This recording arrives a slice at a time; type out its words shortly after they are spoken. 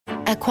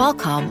At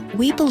Qualcomm,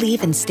 we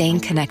believe in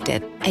staying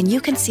connected, and you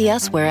can see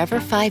us wherever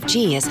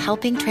 5G is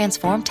helping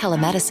transform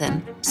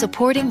telemedicine,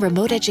 supporting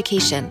remote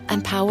education,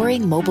 and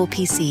powering mobile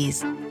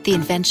PCs. The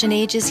invention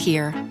age is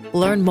here.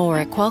 Learn more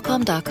at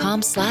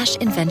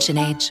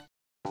qualcomm.com/inventionage.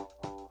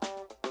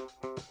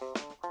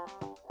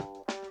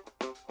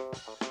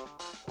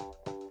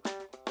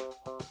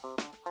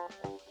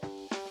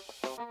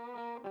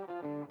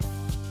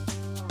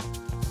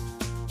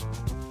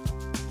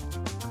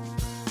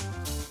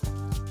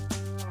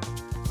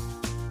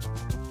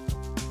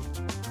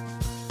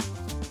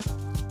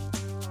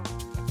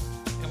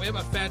 We have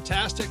a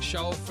fantastic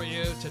show for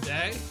you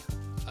today.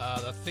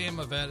 The theme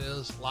of it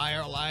is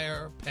Liar,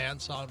 Liar,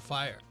 Pants on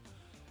Fire.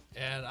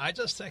 And I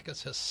just think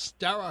it's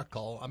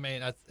hysterical. I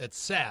mean, it's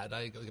sad,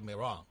 don't get me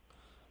wrong,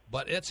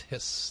 but it's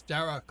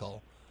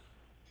hysterical.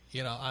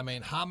 You know, I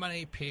mean, how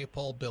many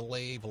people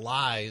believe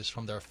lies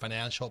from their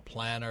financial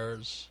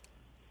planners,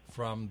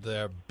 from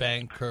their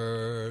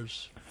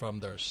bankers,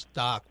 from their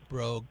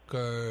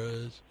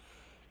stockbrokers?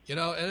 You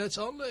know, and it's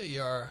only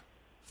your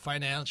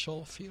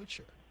financial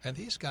future. And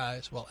these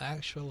guys will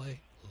actually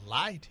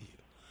lie to you.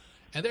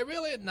 And they're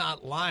really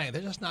not lying.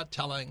 They're just not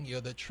telling you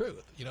the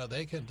truth. You know,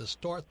 they can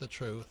distort the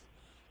truth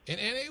in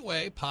any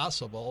way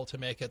possible to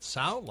make it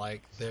sound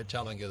like they're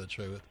telling you the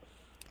truth,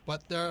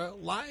 but they're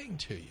lying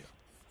to you.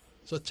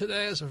 So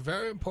today is a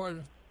very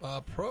important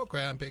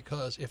program,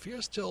 because if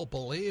you're still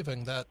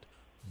believing that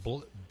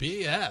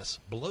BS,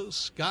 blue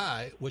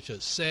sky, which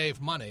is save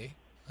money,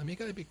 I mean, you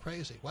got to be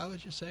crazy. Why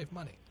would you save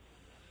money?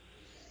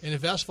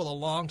 Invest for the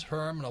long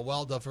term in a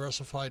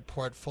well-diversified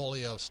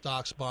portfolio of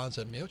stocks, bonds,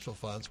 and mutual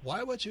funds.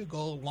 Why would you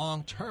go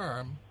long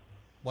term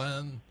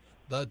when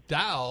the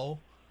Dow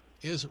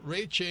is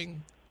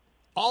reaching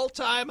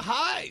all-time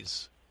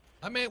highs?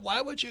 I mean, why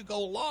would you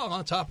go long?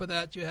 On top of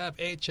that, you have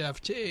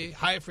HFT,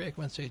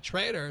 high-frequency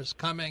traders,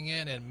 coming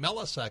in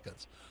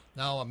milliseconds.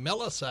 Now, a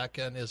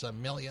millisecond is a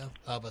millionth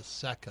of a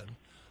second,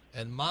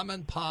 and mom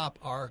and pop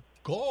are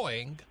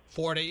going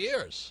 40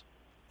 years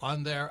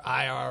on their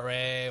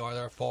IRA or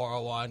their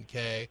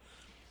 401k.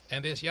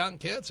 And these young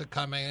kids are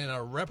coming in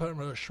and ripping them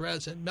to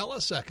shreds in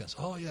milliseconds.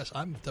 Oh, yes,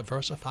 I'm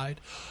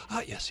diversified.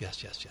 Yes.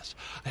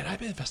 And I've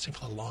been investing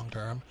for the long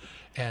term.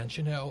 And,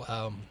 you know,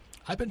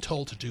 I've been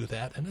told to do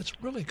that, and it's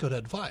really good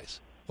advice.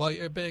 Well,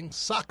 you're being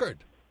suckered.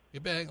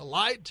 You're being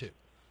lied to.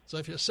 So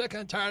if you're sick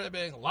and tired of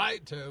being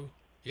lied to,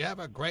 you have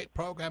a great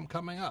program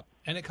coming up.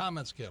 Any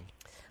comments, Kim?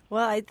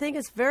 Well, I think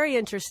it's very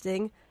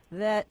interesting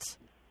that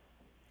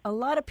a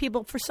lot of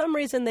people, for some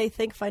reason, they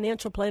think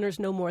financial planners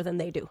know more than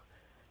they do.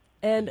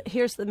 And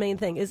here's the main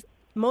thing, is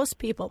most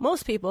people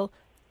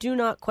do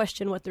not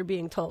question what they're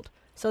being told.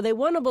 So they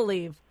want to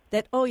believe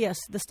that, oh, yes,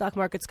 the stock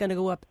market's going to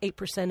go up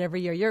 8%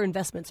 every year. Your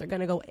investments are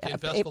going to go up 8%.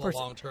 Invest for the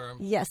long term.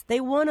 Yes, they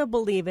want to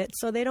believe it,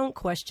 so they don't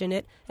question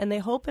it. And they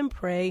hope and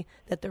pray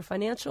that their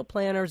financial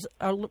planners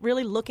are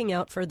really looking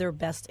out for their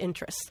best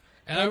interests.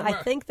 And I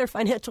think most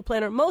financial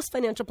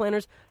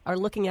planners are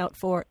looking out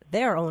for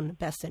their own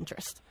best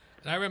interest.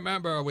 And I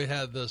remember we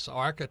had this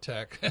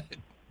architect,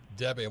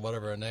 Debbie,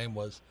 whatever her name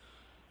was,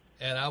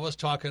 and I was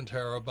talking to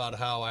her about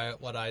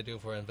what I do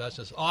for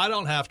investors. Oh, I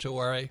don't have to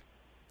worry.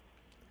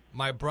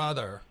 My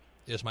brother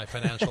is my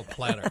financial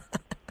planner.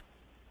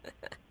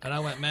 And I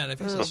went, man, if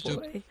he's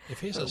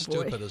as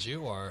stupid as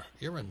you are,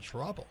 you're in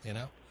trouble, you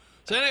know.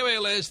 So anyway,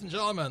 ladies and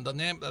gentlemen,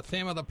 the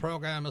theme of the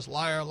program is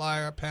Liar,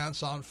 Liar,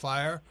 Pants on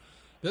Fire.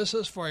 This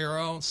is for your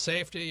own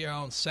safety, your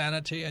own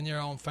sanity, and your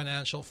own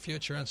financial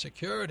future and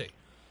security.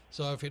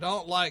 So if you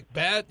don't like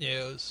bad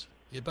news,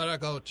 you better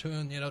go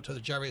tune, to the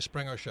Jerry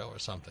Springer Show or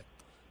something,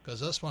 because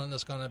this one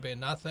is going to be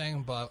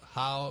nothing but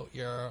how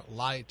you're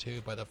lied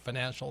to by the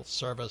financial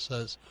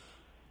services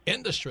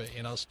industry,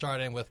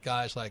 starting with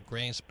guys like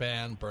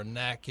Greenspan,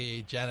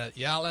 Bernanke, Janet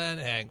Yellen,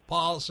 Hank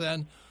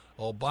Paulson,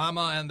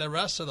 Obama, and the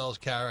rest of those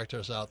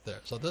characters out there.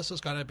 So this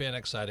is going to be an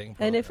exciting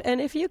program. And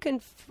if you can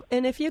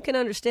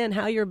understand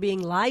how you're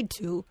being lied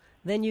to,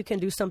 then you can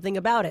do something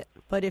about it.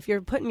 But if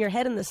you're putting your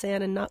head in the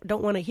sand and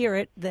don't want to hear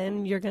it,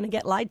 then you're going to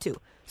get lied to.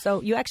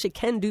 So you actually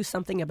can do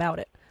something about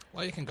it.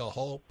 Well, you can go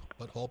hope,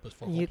 but hope is for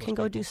hopeless You can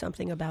go people. do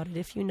something about it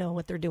if you know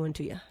what they're doing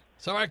to you.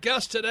 So our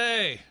guest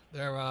today,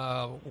 they're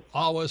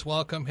always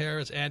welcome here,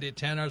 is Andy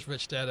Tanner's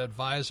Rich Dad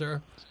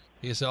Advisor.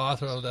 He's the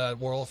author of that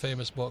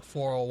world-famous book,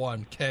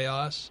 401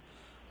 Chaos.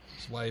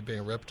 That's why he's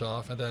being ripped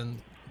off. And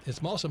then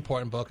his most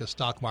important book is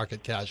Stock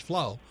Market Cash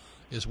Flow,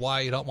 is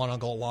why you don't want to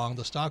go long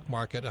the stock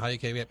market and how you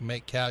can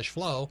make cash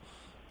flow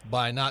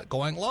by not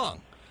going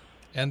long.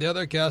 And the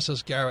other guest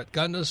is Garrett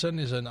Gunderson.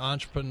 He's an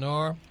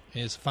entrepreneur.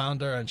 He's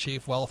founder and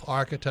chief wealth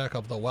architect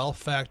of The Wealth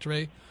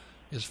Factory.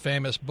 His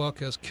famous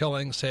book is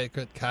Killing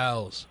Sacred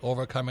Cows,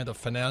 Overcoming the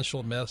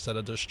Financial Myths That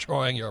Are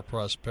Destroying Your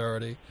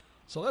Prosperity.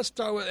 So let's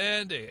start with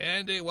Andy.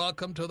 Andy,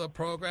 welcome to the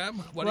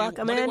program.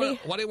 Andy.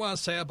 What do you want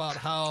to say about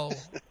how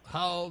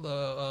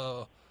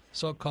the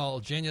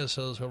so-called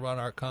geniuses who run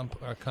our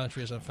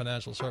countries and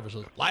financial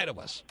services lie to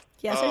us?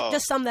 Yeah, so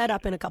just sum that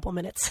up in a couple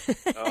minutes.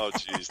 Oh,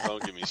 geez,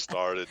 don't get me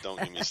started.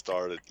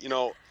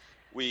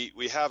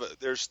 We have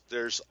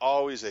there's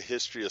always a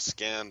history of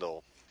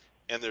scandal,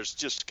 and there's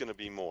just going to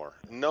be more.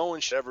 No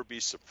one should ever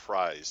be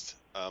surprised.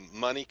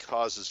 Money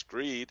causes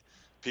greed.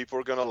 People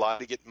are going to lie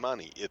to get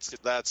money. It's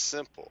that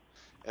simple.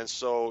 And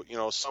so,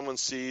 someone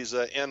sees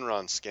an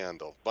Enron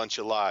scandal, bunch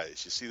of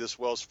lies. You see this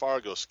Wells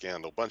Fargo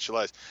scandal, bunch of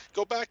lies.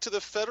 Go back to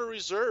the Federal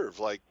Reserve,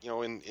 like,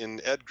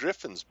 in Ed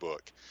Griffin's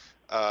book.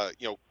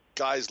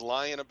 Guys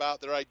lying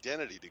about their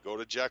identity to go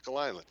to Jekyll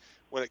Island.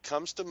 When it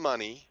comes to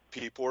money,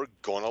 people are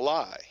going to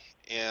lie.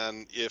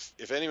 And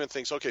if anyone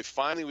thinks, okay,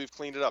 finally we've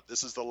cleaned it up,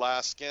 this is the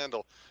last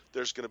scandal,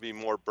 there's going to be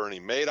more Bernie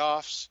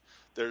Madoffs.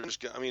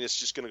 It's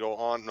just going to go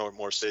on, no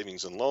more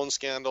savings and loan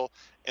scandal.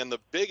 And the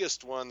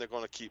biggest one they're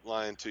going to keep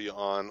lying to you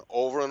on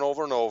over and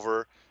over and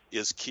over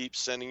is keep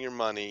sending your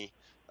money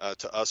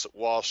to us at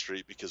Wall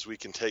Street because we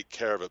can take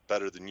care of it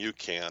better than you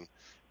can,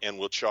 and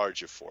we'll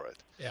charge you for it.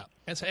 Yeah.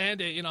 And so,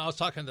 Andy, I was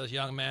talking to this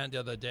young man the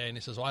other day, and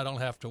he says, well, I don't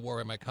have to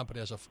worry. My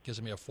company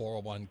gives me a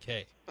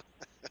 401k.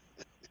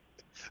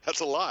 That's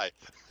a lie.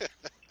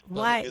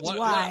 Why?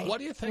 What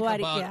do you think about?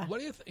 Yeah. What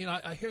do you?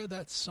 I hear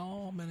that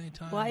so many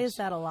times. Why is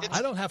that a lie?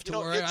 I don't have to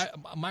worry.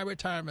 My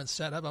retirement's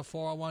set. I have a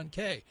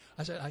 401k.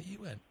 I said, are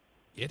you an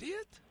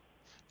idiot?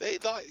 They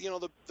thought,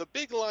 the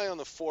big lie on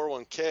the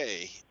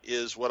 401k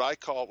is what I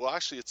call. Well,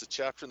 actually, it's a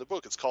chapter in the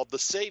book. It's called the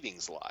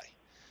savings lie,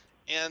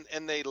 and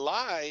they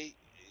line.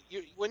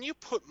 When you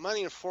put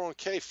money in a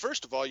 401k,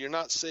 first of all, you're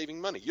not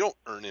saving money. You don't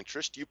earn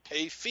interest. You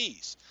pay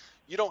fees.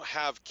 You don't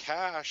have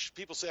cash.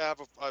 People say, I have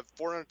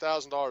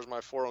 $400,000 in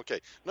my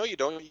 401k. No, you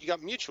don't. You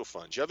got mutual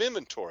funds. You have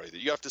inventory that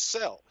you have to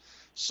sell.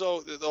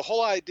 So the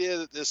whole idea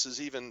that this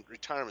is even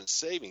retirement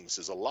savings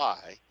is a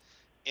lie.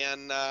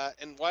 And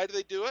why do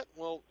they do it?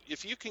 Well,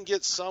 if you can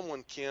get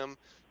someone, Kim,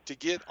 to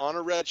get on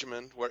a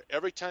regimen where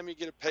every time you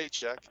get a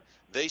paycheck,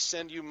 they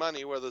send you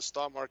money whether the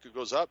stock market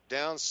goes up,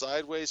 down,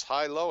 sideways,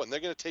 high, low, and they're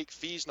going to take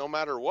fees no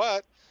matter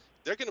what.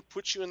 They're going to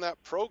put you in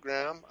that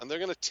program, and they're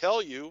going to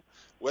tell you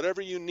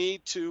whatever you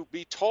need to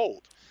be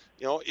told.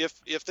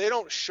 If they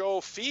don't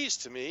show fees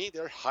to me,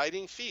 they're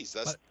hiding fees.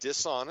 That's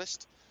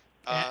dishonest.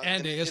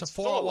 Andy, is a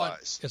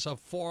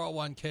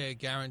 401k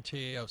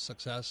guarantee of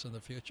success in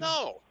the future?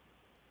 No.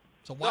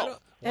 So why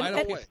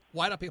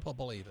do people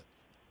believe it?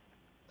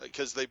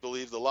 Because they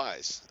believe the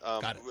lies.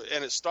 Got it.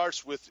 And it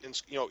starts with,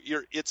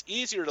 it's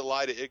easier to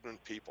lie to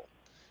ignorant people.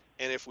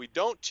 And if we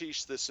don't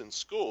teach this in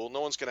school,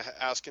 no one's going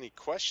to ask any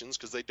questions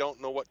because they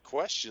don't know what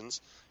questions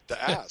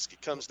to ask.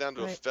 It comes down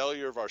to a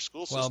failure of our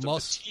school system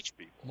to teach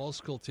people. Most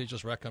school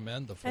teachers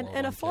recommend the 401k.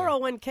 And a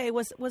 401k,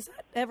 was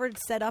that ever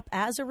set up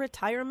as a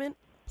retirement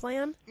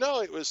plan?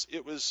 No, it was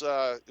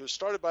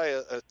started by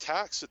a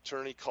tax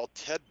attorney called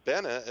Ted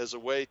Bennett as a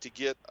way to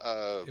get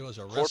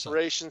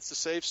corporations to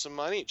save some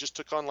money. It just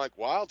took on like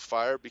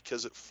wildfire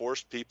because it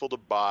forced people to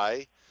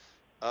buy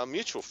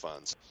mutual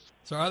funds.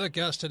 So our other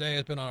guest today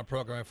has been on a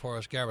program for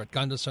us, Garrett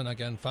Gunderson,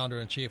 again,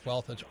 founder and chief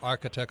wealth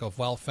architect of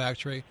Wealth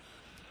Factory.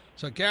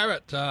 So,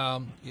 Garrett,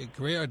 you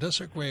agree or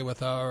disagree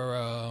with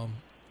our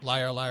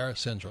liar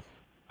syndrome?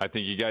 I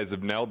think you guys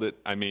have nailed it.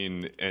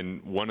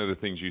 And one of the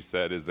things you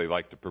said is they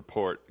like to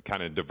purport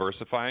kind of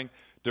diversifying.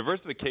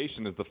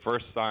 Diversification is the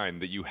first sign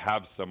that you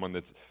have someone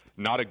that's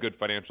not a good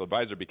financial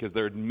advisor because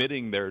they're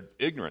admitting they're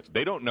ignorant.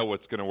 They don't know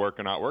what's going to work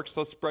or not work,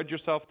 so spread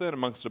yourself thin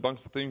amongst a bunch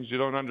of things you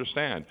don't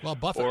understand. Well,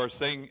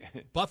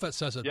 Buffett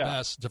says it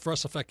best,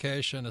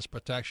 diversification is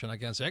protection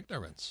against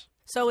ignorance.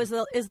 So is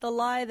the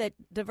lie that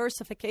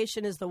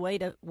diversification is the way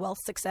to wealth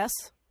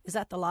success? Is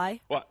that the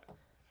lie? Well,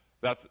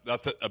 that's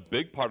a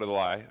big part of the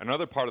lie.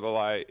 Another part of the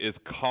lie is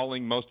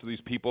calling most of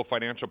these people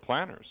financial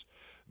planners.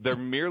 They're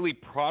merely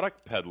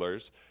product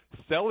peddlers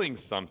selling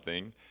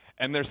something,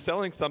 and they're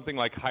selling something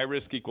like high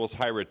risk equals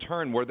high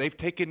return where they've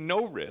taken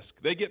no risk.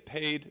 They get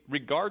paid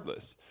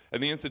regardless.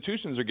 And the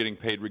institutions are getting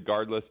paid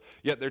regardless,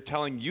 yet they're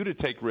telling you to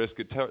take risk.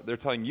 They're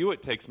telling you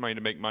it takes money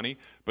to make money,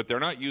 but they're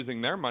not using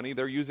their money.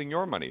 They're using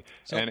your money.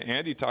 And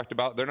Andy talked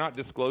about they're not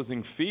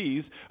disclosing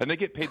fees, and they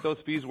get paid those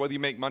fees whether you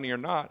make money or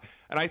not.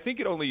 And I think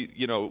it only,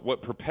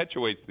 what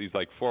perpetuates these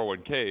like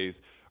 401ks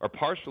are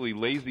partially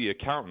lazy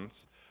accountants.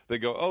 They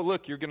go, oh,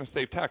 look, you're going to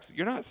save tax.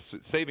 You're not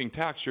saving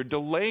tax. You're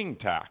delaying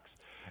tax.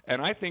 And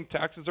I think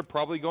taxes are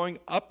probably going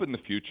up in the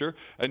future,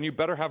 and you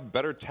better have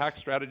better tax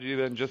strategy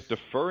than just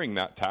deferring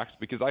that tax,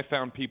 because I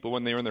found people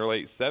when they were in their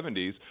late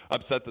 70s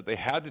upset that they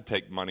had to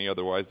take money,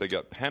 otherwise they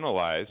got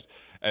penalized,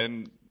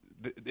 and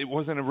it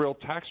wasn't a real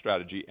tax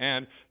strategy.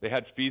 And they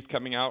had fees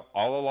coming out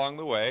all along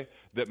the way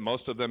that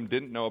most of them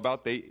didn't know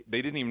about. They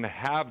didn't even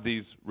have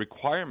these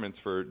requirements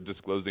for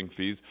disclosing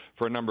fees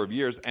for a number of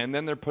years, and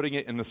then they're putting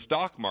it in the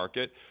stock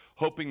market,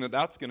 hoping that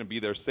that's going to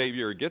be their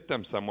savior or get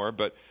them somewhere.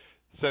 But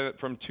so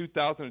from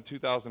 2000 to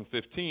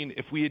 2015,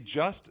 if we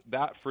adjust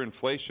that for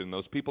inflation,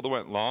 those people that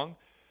went long,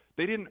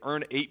 they didn't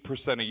earn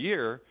 8% a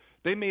year.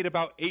 They made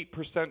about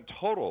 8%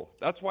 total.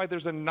 That's why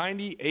there's a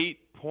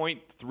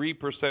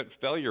 98.3%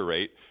 failure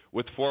rate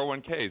with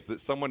 401ks, that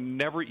someone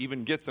never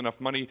even gets enough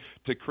money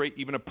to create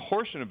even a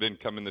portion of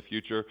income in the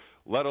future,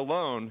 let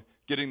alone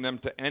getting them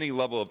to any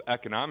level of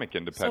economic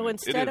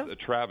independence. So it is a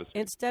travesty.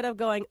 Instead of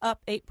going up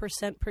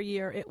 8% per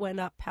year, it went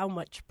up how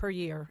much per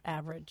year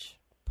average?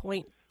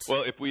 point.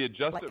 Well, if we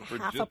adjust like it for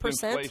half a just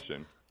percent?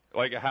 inflation,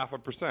 like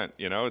 0.5%,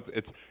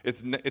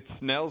 it's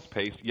snail's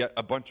pace, yet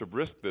a bunch of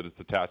risk that is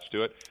attached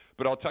to it.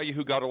 But I'll tell you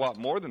who got a lot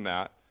more than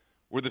that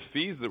were the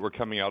fees that were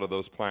coming out of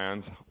those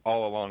plans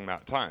all along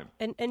that time.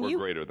 And were you,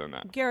 greater than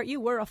that. Garrett, you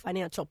were a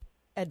financial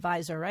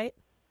advisor, right?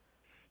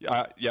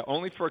 Yeah,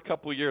 only for a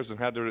couple of years, and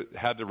had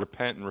to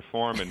repent and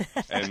reform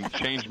and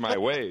change my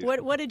ways.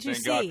 What did you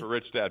Thank see? God for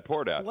Rich Dad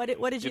Poor Dad. What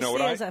did you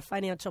see as a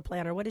financial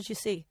planner? What did you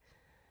see?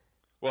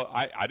 Well,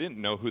 I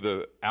didn't know who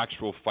the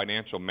actual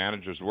financial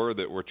managers were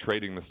that were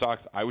trading the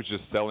stocks. I was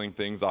just selling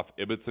things off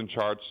Ibbotson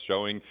charts,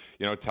 showing,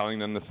 telling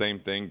them the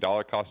same thing: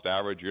 dollar cost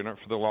average. You're in it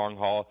for the long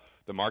haul.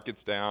 The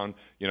market's down.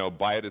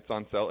 Buy it. It's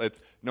on sale. It's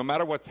no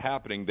matter what's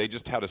happening. They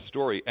just had a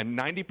story, and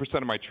 90%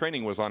 of my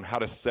training was on how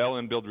to sell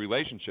and build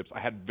relationships. I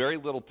had very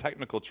little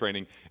technical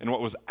training in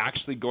what was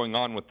actually going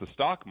on with the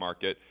stock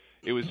market.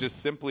 It was just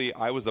simply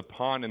I was a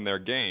pawn in their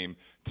game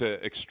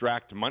to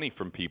extract money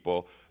from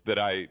people that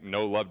I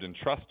know, loved, and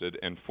trusted.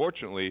 And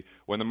fortunately,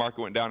 when the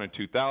market went down in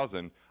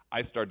 2000,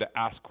 I started to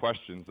ask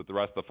questions that the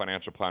rest of the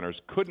financial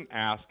planners couldn't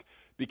ask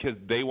because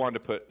they wanted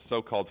to put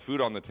so-called food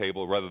on the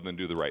table rather than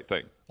do the right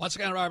thing. Once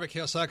again, Robert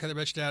Kiyosaki, the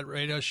Rich Dad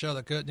Radio Show,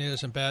 the good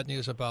news and bad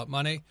news about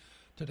money.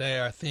 Today,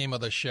 our theme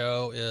of the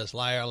show is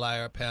Liar,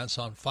 Liar, Pants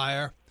on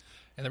Fire.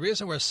 And the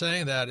reason we're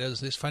saying that is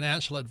these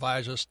financial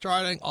advisors,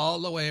 starting all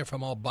the way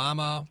from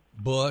Obama,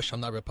 Bush, I'm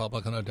not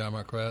Republican or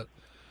Democrat,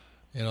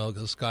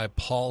 this guy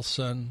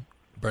Paulson,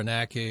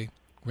 Bernanke,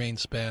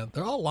 Greenspan,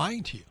 they're all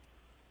lying to you.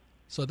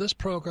 So this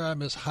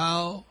program is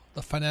how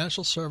the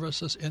financial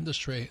services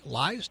industry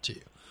lies to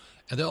you.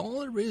 And the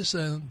only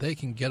reason they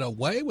can get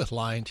away with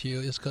lying to you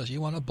is because you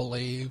want to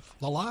believe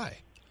the lie.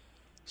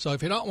 So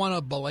if you don't want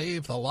to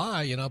believe the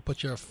lie,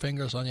 put your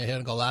fingers on your head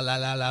and go, la, la,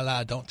 la, la,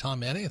 la, don't tell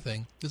me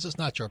anything. This is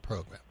not your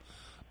program.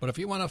 But if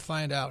you want to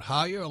find out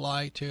how you're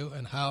lied to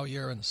and how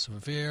you're in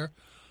severe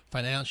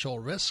financial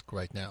risk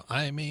right now,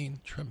 I mean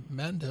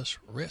tremendous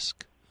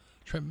risk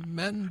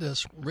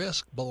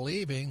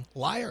believing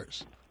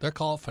liars. They're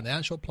called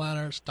financial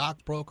planners,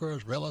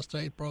 stockbrokers, real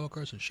estate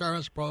brokers,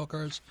 insurance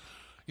brokers.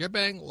 You're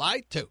being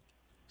lied to.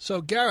 So,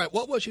 Garrett,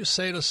 what would you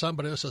say to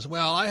somebody who says,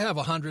 well, I have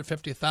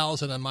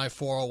 $150,000 in my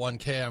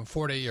 401k. I'm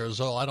 40 years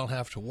old. I don't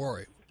have to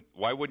worry.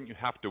 Why wouldn't you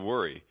have to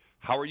worry?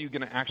 How are you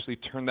going to actually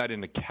turn that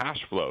into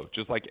cash flow?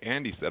 Just like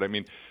Andy said. I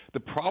mean,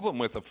 the problem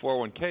with a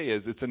 401k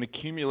is it's an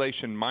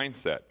accumulation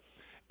mindset.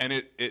 And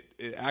it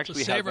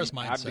actually has them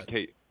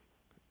advocate.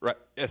 Right,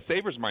 a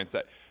saver's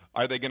mindset.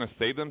 Are they going to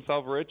save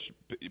themselves rich,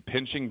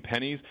 pinching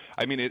pennies?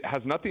 I mean, it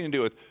has nothing to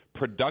do with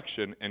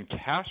production and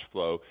cash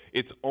flow.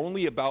 It's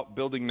only about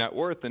building net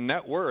worth. And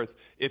net worth,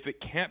 if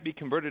it can't be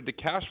converted to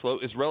cash flow,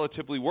 is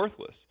relatively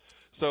worthless.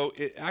 So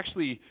it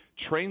actually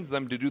trains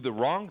them to do the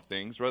wrong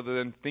things rather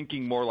than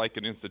thinking more like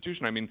an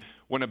institution. I mean,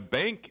 when a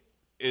bank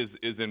is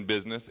in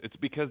business, it's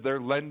because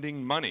they're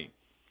lending money.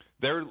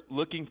 They're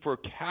looking for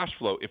cash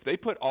flow. If they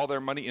put all their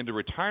money into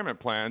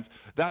retirement plans,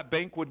 that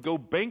bank would go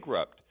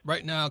bankrupt.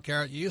 Right now,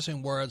 Garrett, you're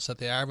using words that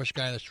the average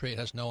guy in the street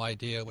has no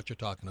idea what you're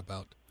talking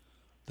about.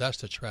 That's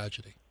the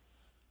tragedy.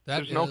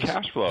 There's no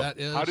cash flow.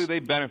 How do they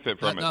benefit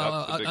from it?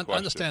 That's the big question.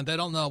 Understand, they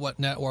don't know what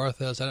net worth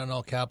is. They don't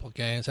know capital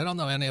gains. They don't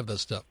know any of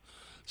this stuff.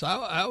 So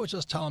I would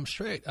just tell them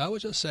straight. I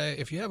would just say,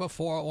 if you have a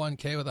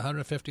 401k with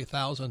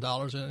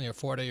 $150,000 in it and you're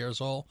 40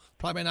 years old,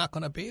 probably not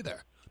going to be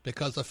there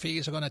because the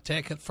fees are going to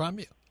take it from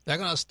you. They're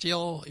going to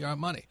steal your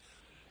money.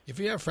 If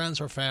you have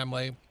friends or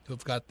family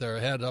who've got their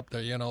head up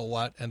there,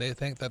 and they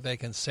think that they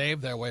can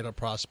save their way to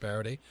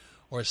prosperity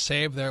or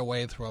save their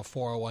way through a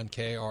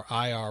 401k or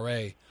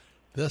IRA,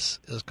 this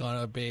is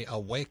going to be a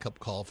wake-up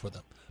call for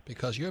them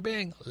because you're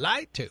being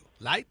lied to.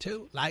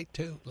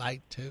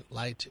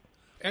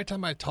 Every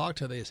time I talk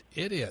to these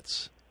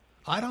idiots,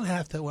 I don't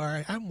have to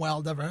worry. I'm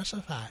well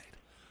diversified.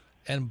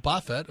 And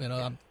Buffett,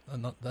 I'm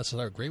not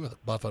necessarily agree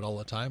with Buffett all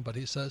the time, but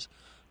he says,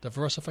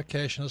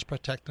 diversification is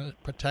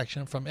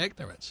protection from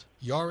ignorance,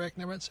 your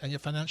ignorance and your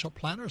financial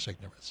planner's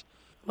ignorance.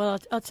 Well,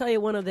 I'll tell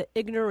you, one of the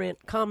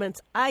ignorant comments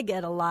I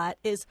get a lot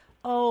is,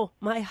 oh,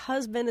 my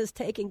husband is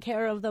taking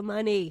care of the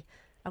money.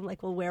 I'm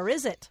like, well, where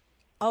is it?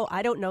 Oh,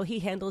 I don't know. He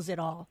handles it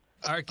all.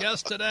 Our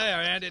guest today,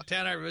 our Andy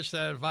Tanner, Rich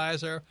Dad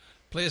Advisor.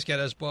 Please get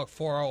his book,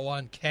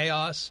 401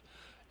 Chaos.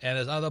 And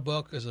his other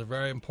book is a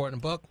very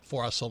important book,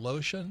 For a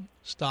Solution,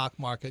 Stock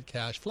Market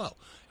Cash Flow.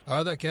 Our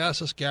other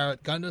guest is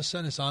Garrett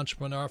Gunderson. He's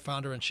entrepreneur,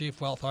 founder, and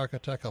chief wealth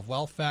architect of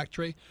Wealth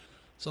Factory.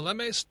 So let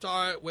me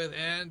start with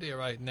Andy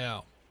right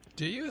now.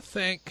 Do you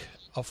think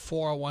a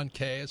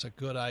 401k is a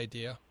good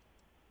idea?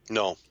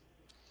 No.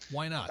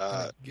 Why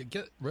not?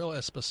 Get real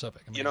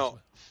specific.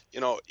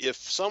 If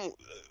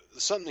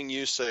something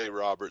you say,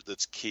 Robert,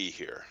 that's key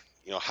here.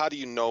 How do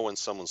you know when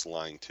someone's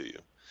lying to you?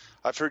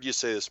 I've heard you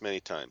say this many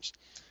times.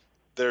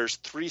 There's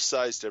three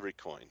sides to every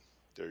coin.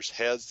 There's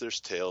heads, there's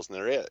tails, and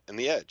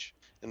the edge.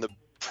 And the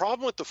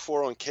problem with the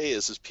 401k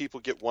is people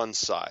get one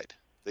side.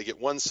 They get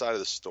one side of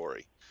the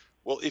story.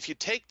 Well, if you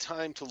take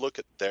time to look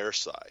at their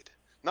side,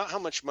 not how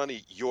much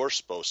money you're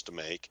supposed to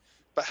make,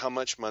 but how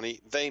much money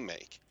they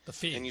make. The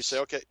fees. And you say,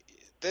 okay,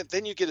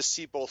 then you get to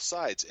see both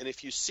sides. And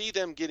if you see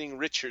them getting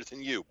richer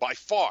than you by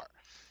far,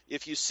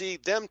 if you see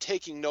them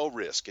taking no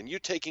risk and you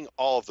taking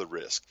all of the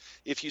risk,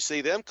 if you see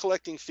them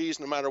collecting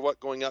fees no matter what,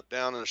 going up,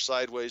 down, or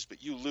sideways,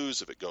 but you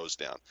lose if it goes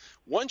down.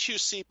 Once you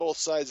see both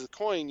sides of the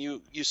coin,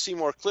 you see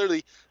more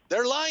clearly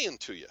they're lying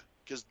to you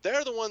because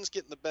they're the ones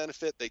getting the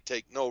benefit. They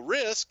take no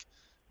risk.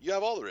 You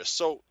have all the risk.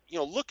 So,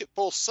 look at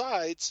both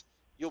sides.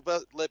 You'll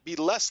be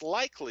less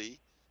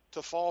likely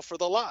to fall for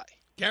the lie.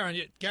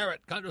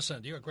 Garrett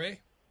Gunderson, do you agree?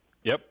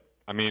 Yep.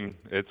 I mean,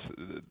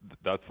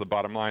 that's the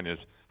bottom line is,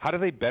 how do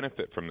they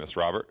benefit from this,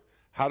 Robert?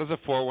 How does a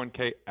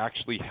 401k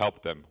actually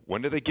help them?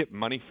 When do they get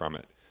money from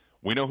it?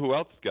 We know who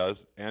else does.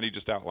 Andy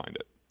just outlined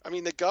it. I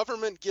mean, the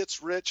government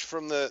gets rich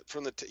from the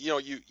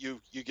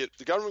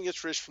government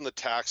gets rich from the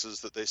taxes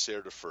that they say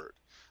are deferred.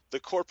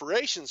 The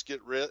corporations get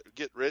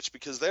rich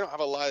because they don't have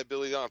a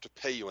liability; they don't have to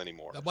pay you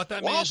anymore. What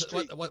that means,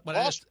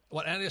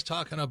 what Andy is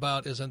talking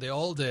about is in the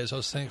old days, there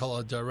was a thing called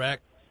a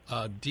direct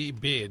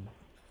DB,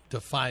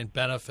 defined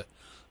benefit.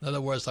 In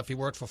other words, if you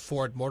worked for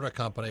Ford Motor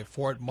Company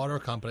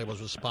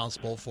was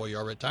responsible for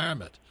your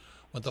retirement.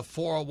 When the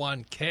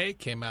 401k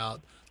came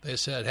out, they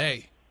said,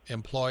 hey,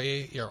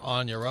 employee, you're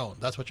on your own.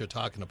 That's what you're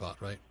talking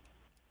about, right?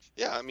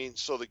 Yeah, I mean,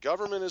 so the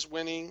government is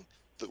winning,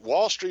 the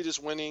Wall Street is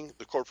winning,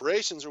 the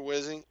corporations are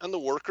winning, and the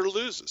worker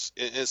loses.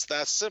 It's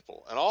that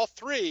simple. And all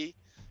three,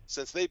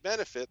 since they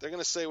benefit, they're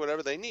going to say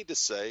whatever they need to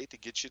say to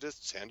get you to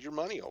send your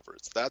money over.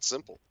 It's that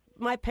simple.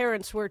 My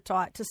parents were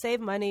taught to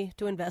save money,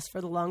 to invest for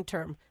the long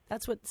term.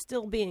 That's what's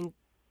still being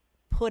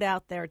put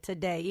out there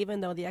today, even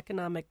though the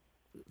economic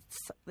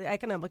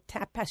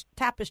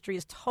tapestry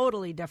is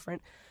totally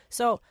different.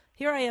 So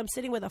here I am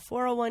sitting with a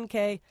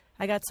 401k.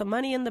 I got some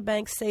money in the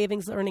bank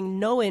savings earning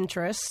no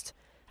interest.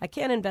 I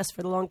can't invest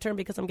for the long term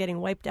because I'm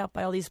getting wiped out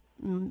by all these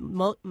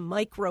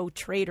micro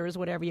traders,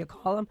 whatever you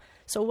call them.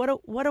 So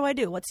what do I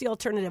do? What's the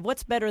alternative?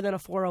 What's better than a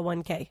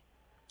 401k?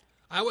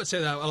 I would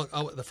say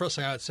that the first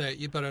thing I would say,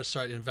 you better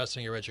start investing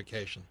in your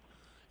education.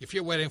 If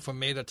you're waiting for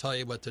me to tell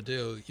you what to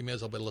do, you may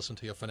as well be listening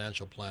to your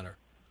financial planner.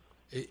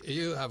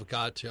 You have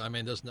got to. I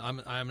mean,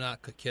 I'm not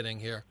kidding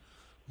here.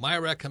 My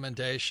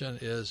recommendation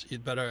is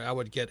I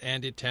would get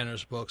Andy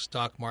Tanner's book,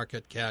 Stock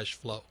Market Cash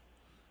Flow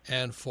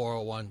and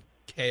 401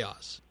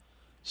 Chaos.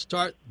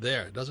 Start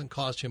there. It doesn't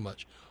cost you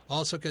much.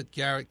 Also get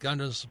Garrett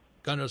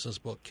Gunderson's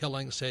book,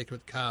 Killing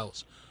Sacred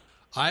Cows.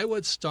 I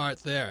would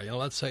start there.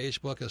 Let's say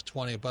each book is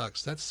 $20.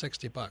 That's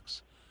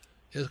 $60.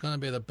 It's going to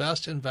be the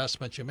best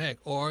investment you make.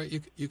 Or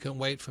you can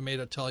wait for me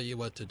to tell you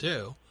what to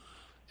do,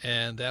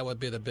 and that would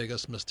be the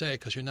biggest mistake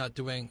because you're not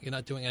doing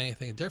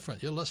anything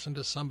different. You're listening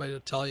to somebody to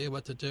tell you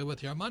what to do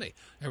with your money.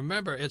 And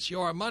remember, it's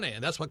your money,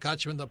 and that's what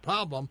got you in the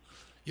problem.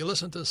 You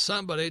listen to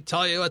somebody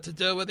tell you what to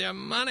do with your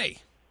money.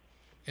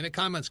 Any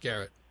comments,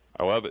 Garrett?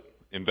 I love it.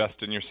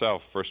 Invest in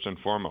yourself first and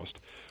foremost.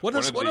 What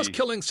does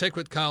killing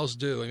sacred cows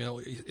do?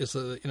 Is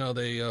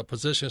the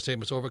position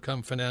statement is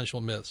overcome financial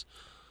myths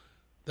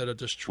that are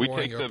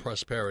destroying your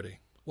prosperity.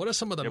 What are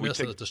some of the myths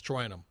that are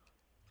destroying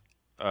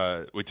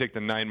them? We take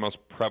the 9 most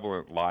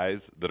prevalent lies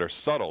that are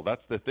subtle.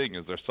 That's the thing,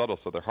 is they're subtle,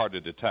 so they're hard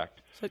to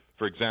detect.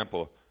 For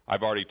example,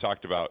 I've already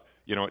talked about,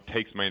 it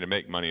takes money to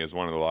make money is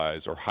one of the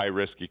lies, or high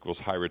risk equals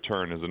high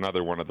return is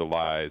another one of the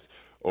lies.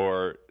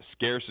 Or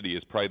scarcity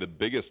is probably the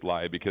biggest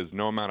lie because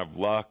no amount of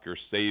luck or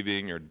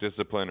saving or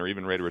discipline or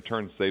even rate of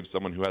return saves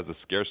someone who has a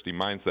scarcity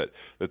mindset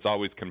that's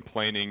always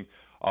complaining,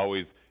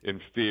 always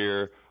in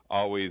fear,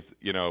 always,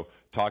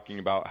 talking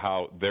about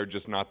how they're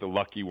just not the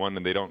lucky one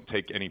and they don't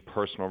take any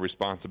personal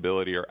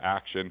responsibility or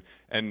action.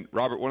 And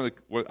Robert,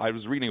 I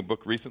was reading a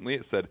book recently.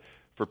 It said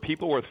for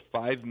people worth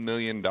 $5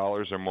 million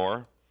or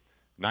more,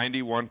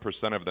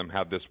 91% of them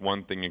have this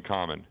one thing in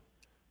common.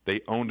 They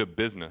owned a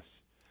business.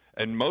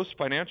 And most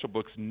financial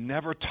books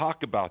never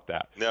talk about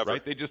that,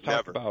 right? They just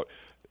talk about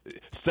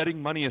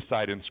setting money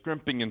aside and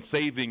scrimping and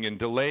saving and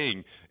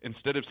delaying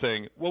instead of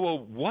saying, well,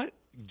 what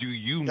do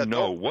you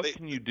know? What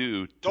can you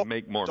do to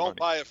make more money?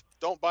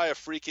 Don't buy a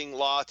freaking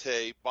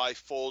latte, buy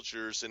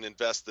Folgers, and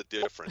invest the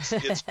difference.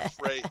 It's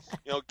great.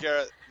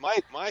 Garrett,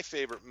 my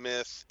favorite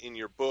myth in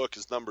your book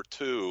is number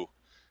 2,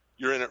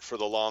 you're in it for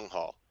the long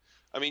haul.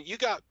 I mean, you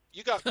got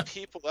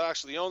people that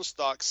actually own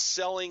stocks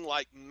selling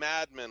like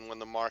madmen when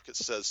the market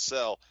says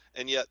sell,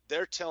 and yet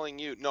they're telling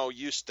you, no,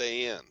 you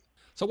stay in.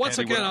 So once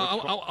again,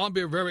 I'll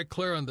be very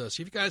clear on this.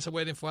 If you guys are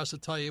waiting for us to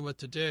tell you what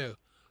to do,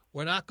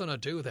 we're not going to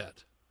do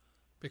that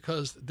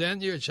because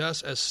then you're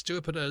just as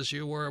stupid as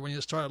you were when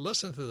you started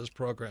listening to this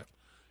program.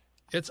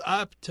 It's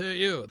up to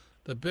you.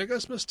 The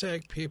biggest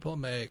mistake people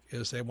make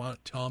is they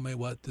want to tell me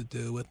what to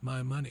do with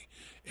my money.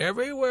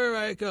 Everywhere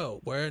I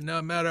go,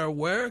 no matter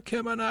where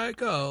Kim and I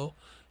go,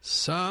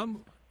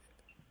 some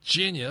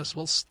genius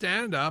will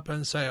stand up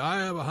and say,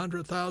 I have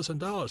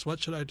 $100,000. What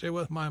should I do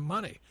with my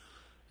money?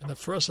 And the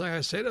first thing I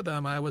say to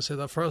them,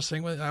 the first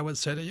thing I would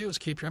say to you is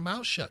keep your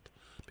mouth shut.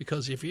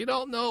 Because if you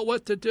don't know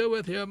what to do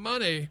with your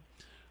money,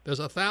 There's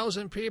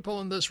 1,000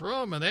 people in this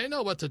room, and they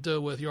know what to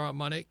do with your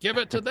money. Give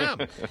it to them.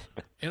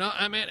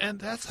 And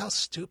that's how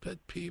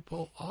stupid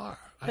people are.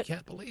 I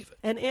can't believe it.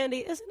 And Andy,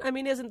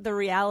 isn't the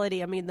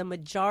reality? The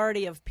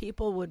majority of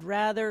people would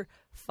rather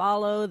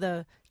follow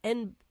the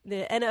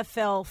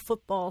NFL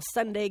football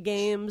Sunday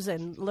games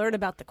and learn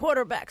about the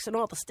quarterbacks and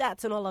all the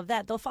stats and all of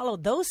that. They'll follow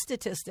those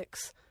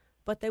statistics,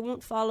 but they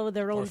won't follow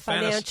their own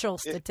financial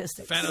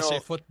statistics. Fantasy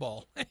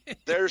football.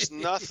 There's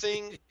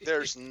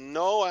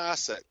no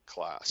asset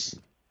class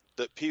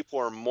that people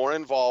are more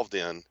involved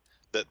in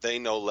that they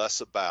know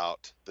less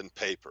about than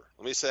paper.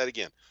 Let me say it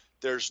again.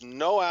 There's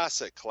no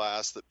asset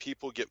class that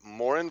people get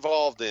more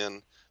involved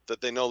in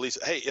that they know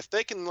least. Hey, if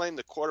they can name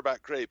the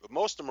quarterback, great, but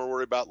most of them are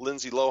worried about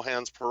Lindsay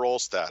Lohan's parole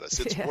status.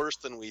 It's worse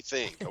than we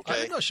think, okay? I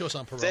didn't know she was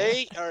on parole.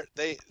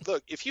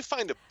 Look, if you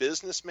find a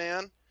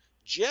businessman,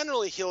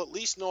 generally he'll at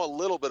least know a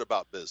little bit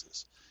about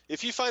business.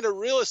 If you find a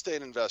real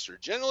estate investor,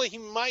 generally he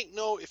might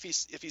know if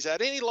he's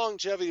had any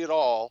longevity at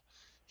all.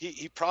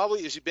 He probably,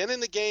 if he's been in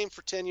the game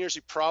for 10 years,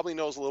 he probably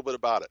knows a little bit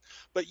about it.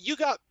 But you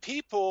got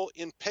people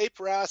in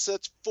paper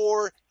assets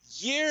for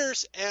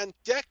years and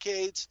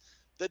decades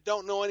that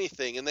don't know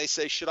anything, and they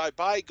say, should I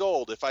buy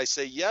gold? If I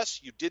say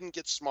yes, you didn't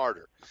get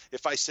smarter.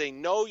 If I say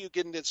no, you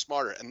didn't get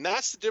smarter. And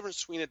that's the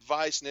difference between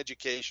advice and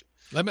education.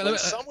 When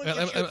someone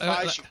gives you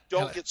advice, you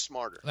don't get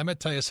smarter. Let me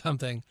tell you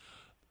something.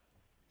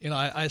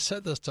 I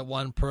said this to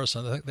one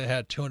person. I think they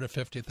had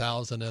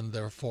 $250,000 in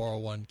their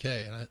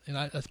 401k, and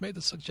I made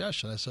the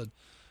suggestion. I said,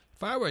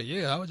 if I were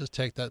you, I would just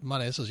take that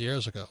money. This was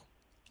years ago.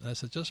 And I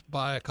said, just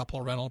buy a couple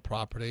of rental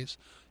properties.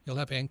 You'll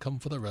have income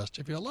for the rest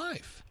of your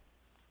life.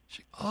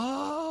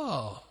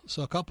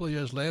 So a couple of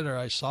years later,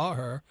 I saw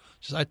her.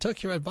 She said, I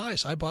took your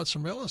advice. I bought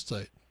some real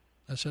estate.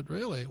 I said,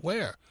 really?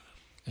 Where?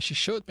 And she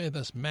showed me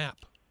this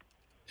map.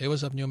 It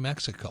was of New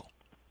Mexico.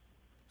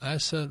 I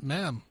said,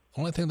 ma'am,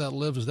 only thing that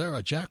lives there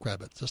are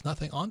jackrabbits. There's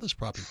nothing on this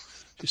property.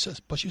 She says,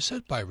 but you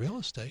said buy real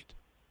estate.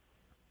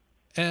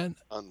 And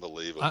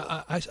unbelievable.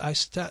 I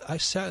sat,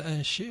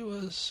 and she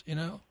was,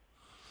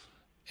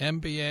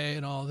 MBA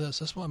and all this.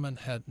 This woman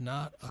had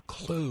not a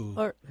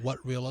clue what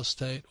real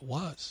estate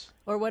was.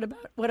 Or what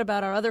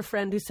about our other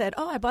friend who said,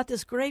 I bought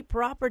this great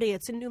property.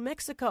 It's in New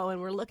Mexico, and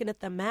we're looking at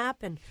the map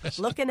and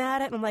looking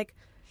at it. And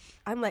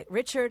I'm like,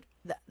 Richard,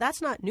 that's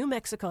not New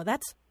Mexico.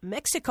 That's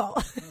Mexico.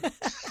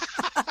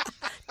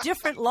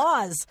 Different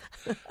laws.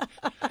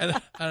 and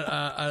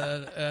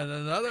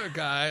another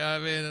guy,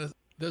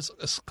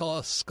 it's called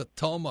a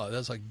scotoma.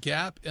 There's a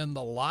gap in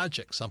the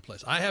logic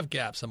someplace. I have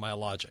gaps in my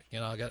logic.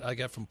 I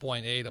get from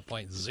point A to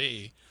point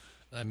Z,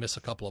 and I miss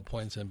a couple of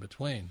points in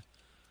between.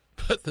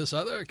 But this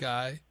other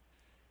guy,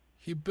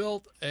 he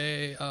built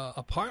a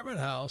apartment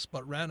house,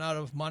 but ran out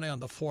of money on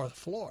the 4th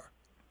floor.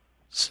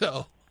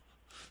 So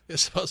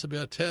it's supposed to be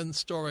a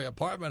 10-story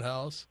apartment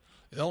house.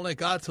 It only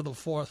got to the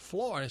 4th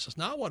floor, and he says,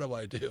 now what do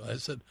I do? I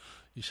said,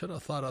 you should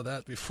have thought of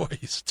that before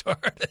you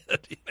started,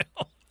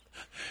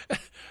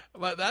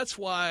 But that's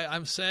why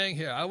I'm saying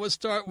here, I would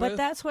start with... But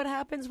that's what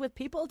happens with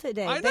people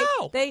today. I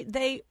know.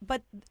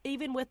 But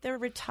even with their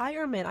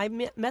retirement, I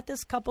met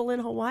this couple in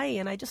Hawaii,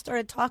 and I just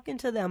started talking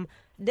to them.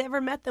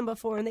 Never met them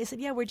before, and they said,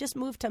 yeah, we just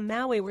moved to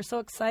Maui. We're so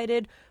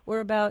excited.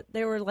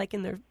 They were like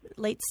in their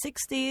late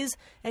 60s,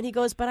 and he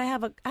goes, but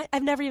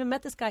I've never even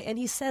met this guy. And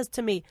he says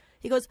to me,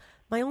 he goes,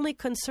 my only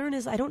concern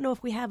is I don't know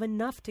if we have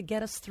enough to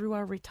get us through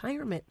our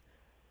retirement.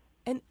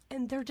 And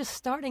they're just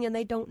starting, and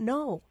they don't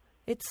know.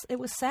 It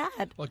was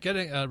sad. Well,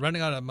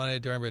 running out of money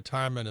during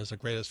retirement is the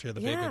greatest fear of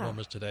the baby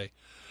boomers today.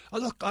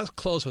 I'll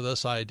close with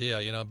this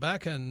idea.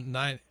 Back in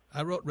I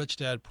wrote Rich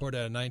Dad Poor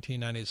Dad in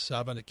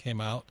 1997. It came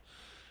out,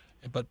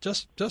 but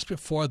just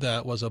before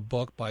that was a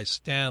book by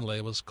Stanley.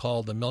 It was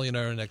called The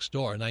Millionaire Next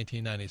Door in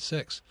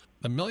 1996.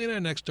 The Millionaire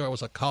Next Door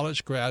was a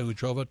college grad who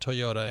drove a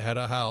Toyota, had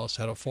a house,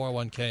 had a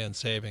 401k and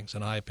savings,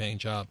 and a high-paying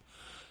job.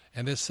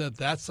 And they said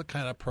that's the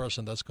kind of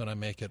person that's going to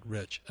make it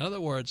rich. In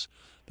other words,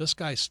 this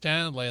guy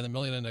Stanley and The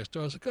Millionaire Next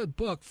Door is a good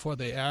book for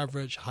the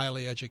average,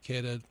 highly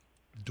educated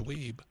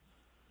dweeb.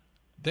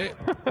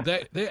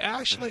 They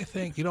actually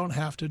think you don't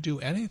have to do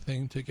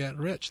anything to get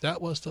rich.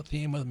 That was the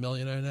theme of The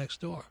Millionaire Next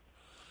Door.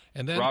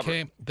 And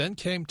then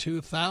came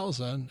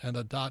 2000 and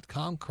the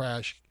dot-com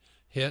crash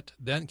hit.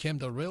 Then came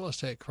the real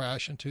estate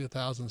crash in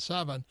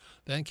 2007.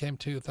 Then came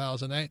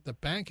 2008, the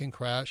banking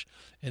crash.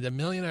 And The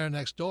Millionaire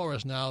Next Door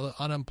is now the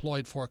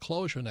unemployed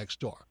foreclosure next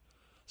door.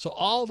 So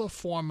all the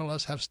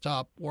formulas have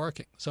stopped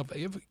working. So if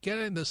you're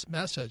getting this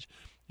message,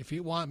 if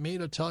you want me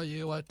to tell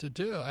you what to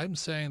do, I'm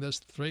saying there's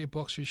 3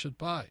 books you should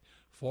buy.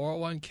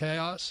 401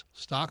 Chaos,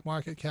 Stock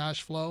Market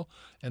Cash Flow,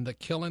 and The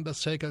Killing the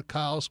Sacred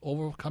Cows,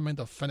 Overcoming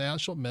the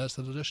Financial Myths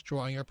That Are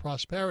Destroying Your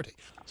Prosperity.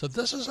 So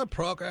this is a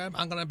program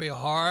I'm going to be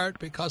hard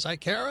because I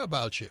care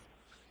about you.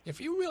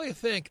 If you really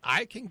think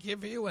I can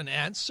give you an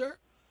answer,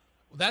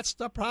 that's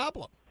the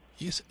problem.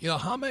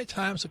 How many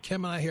times have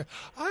Kim and I hear,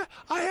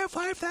 I have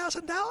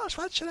 $5,000.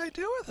 What should I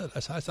do with it?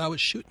 I said, I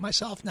would shoot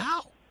myself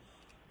now.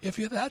 If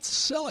you're that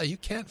silly, you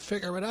can't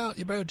figure it out,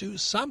 you better do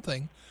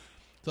something.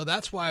 So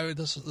that's why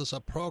this is a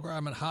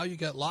program on how you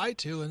get lied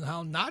to and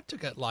how not to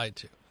get lied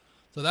to.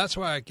 So that's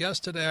why our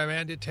guest today,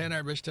 Randy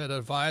Tanner, Rich Dad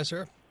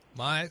Advisor.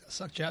 My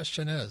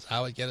suggestion is I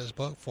would get his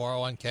book,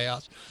 401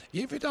 Chaos.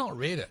 Even if you don't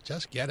read it,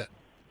 just get it.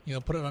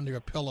 Put it under your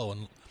pillow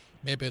and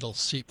maybe it'll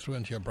seep through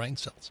into your brain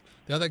cells.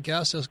 The other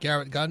guest is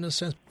Garrett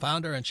Gunderson,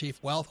 founder and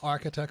chief wealth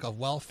architect of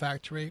Wealth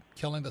Factory,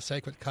 Killing the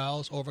Sacred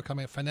Cows,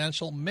 Overcoming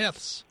Financial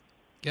Myths.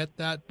 Get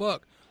that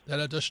book that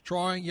are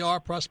destroying your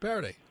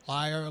prosperity.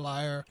 Liar,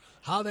 liar,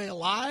 how they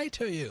lie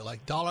to you,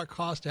 like dollar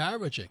cost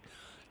averaging.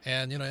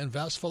 And,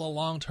 invest for the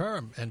long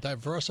term, and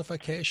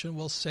diversification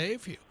will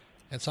save you.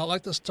 And so I'd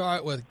like to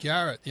start with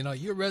Garrett.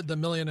 You read The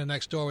Millionaire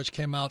Next Door, which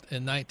came out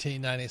in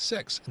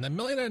 1996. And The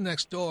Millionaire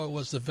Next Door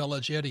was the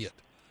village idiot.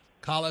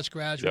 College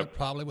graduate,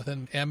 probably with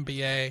an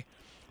MBA.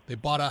 They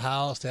bought a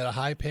house. They had a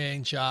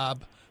high-paying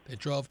job. They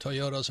drove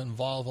Toyotas and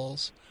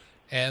Volvos.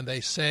 And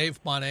they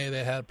saved money.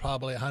 They had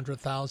probably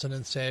 $100,000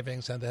 in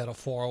savings, and they had a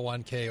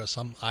 401k or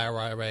some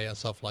IRA and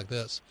stuff like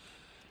this.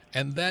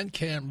 And then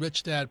came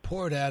Rich Dad,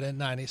 Poor Dad in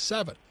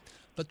 97.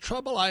 The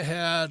trouble I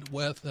had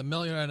with The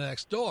Millionaire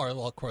Next Door,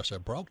 well, of course, they're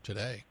broke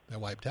today. They're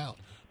wiped out.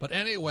 But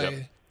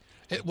anyway,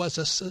 it was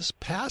this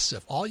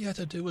passive. All you had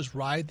to do was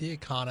ride the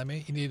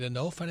economy. You needed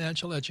no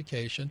financial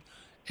education,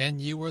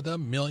 and you were the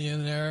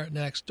millionaire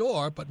next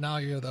door, but now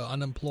you're the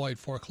unemployed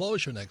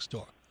foreclosure next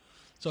door.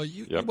 So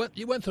you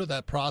went through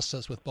that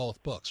process with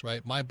both books,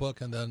 right? My book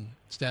and then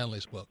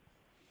Stanley's book.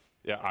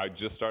 Yeah, I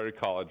just started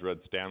college, read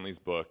Stanley's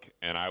book,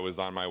 and I was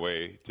on my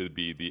way to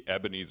be the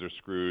Ebenezer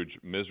Scrooge,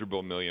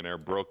 miserable millionaire,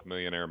 broke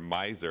millionaire,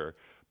 miser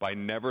by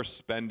never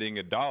spending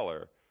a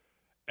dollar.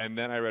 And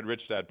then I read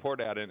Rich Dad, Poor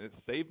Dad, and it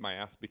saved my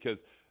ass because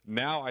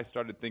now I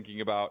started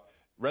thinking about,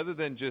 rather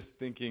than just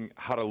thinking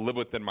how to live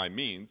within my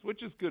means,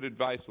 which is good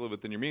advice to live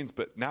within your means,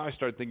 but now I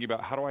started thinking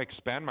about how do I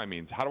expand my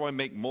means? How do I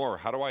make more?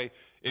 How do I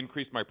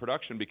increase my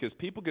production? Because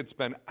people could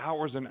spend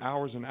hours and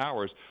hours and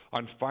hours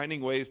on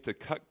finding ways to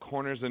cut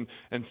corners and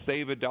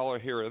save a dollar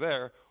here or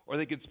there, or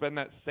they could spend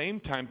that same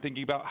time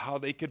thinking about how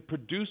they could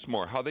produce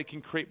more, how they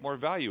can create more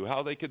value,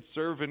 how they could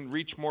serve and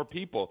reach more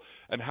people,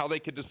 and how they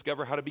could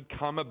discover how to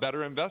become a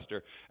better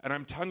investor. And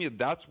I'm telling you,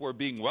 that's where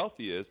being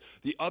wealthy is.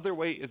 The other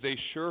way is a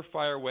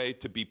surefire way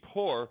to be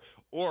poor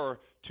or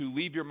to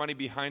leave your money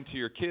behind to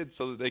your kids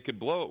so that they could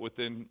blow it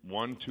within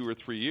 1, 2, or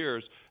 3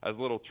 years as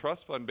little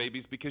trust fund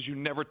babies, because you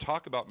never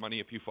talk about money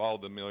if you follow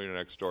The Millionaire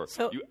Next Door.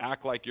 So, you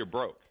act like you're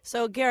broke.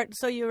 So, Garrett,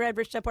 you read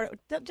Rich Dad Poor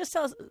Dad. Just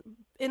tell us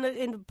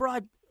in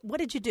broad, what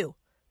did you do?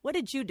 What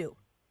did you do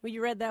when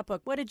you read that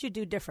book? What did you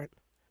do different?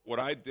 What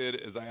I did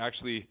is I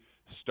actually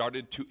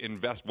started to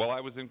invest while I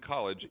was in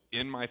college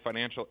in my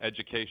financial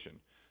education.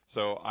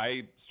 So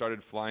I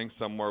started flying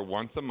somewhere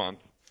once a month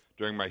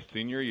during my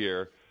senior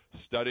year,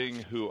 studying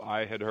who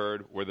I had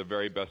heard were the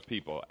very best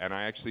people. And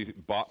I actually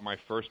bought my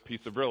first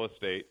piece of real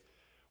estate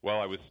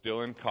while I was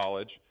still in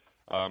college.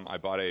 I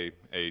bought a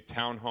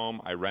townhome.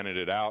 I rented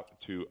it out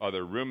to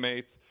other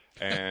roommates.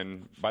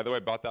 And by the way,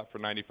 I bought that for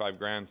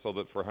 $95,000, sold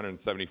it for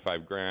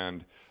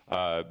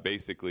 $175,000,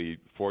 basically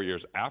 4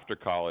 years after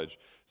college.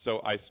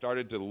 So I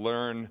started to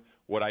learn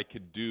what I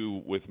could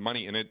do with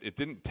money. And it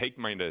didn't take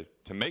money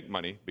to make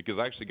money, because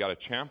I actually got a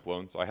champ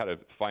loan. So I had to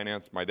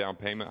finance my down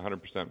payment,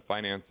 100%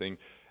 financing,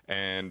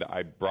 and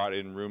I brought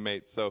in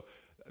roommates. So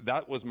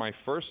that was my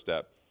first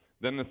step.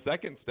 Then the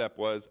second step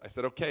was I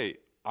said, okay,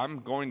 I'm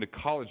going to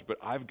college, but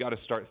I've got to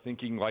start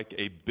thinking like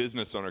a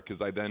business owner,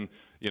 because I then,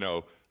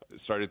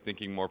 started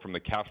thinking more from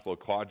the cash flow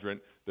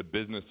quadrant, the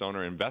business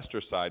owner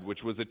investor side,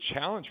 which was a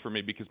challenge for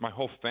me because my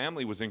whole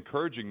family was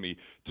encouraging me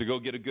to go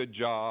get a good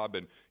job.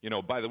 And,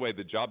 by the way,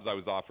 the jobs I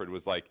was offered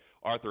was like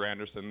Arthur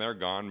Andersen, they're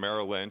gone,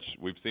 Merrill Lynch,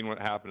 we've seen what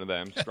happened to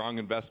them, Strong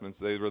Investments,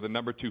 they were the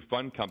number 2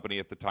 fund company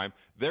at the time.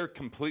 They're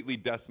completely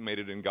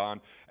decimated and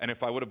gone. And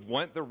if I would have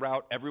went the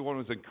route everyone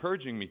was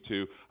encouraging me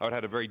to, I would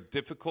have had a very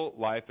difficult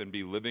life and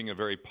be living a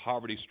very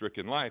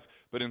poverty-stricken life.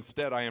 But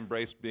instead, I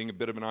embraced being a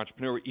bit of an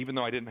entrepreneur, even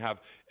though I didn't have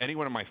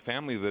anyone in my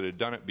family that had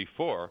done it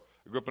before.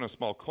 I grew up in a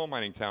small coal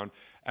mining town,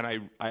 and I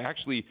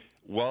actually,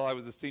 while I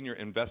was a senior,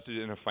 invested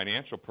in a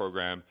financial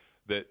program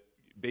that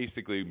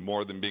basically,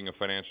 more than being a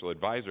financial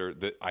advisor,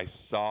 that I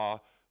saw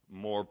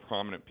more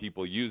prominent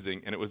people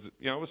using, and it was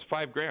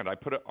 $5,000. I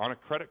put it on a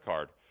credit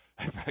card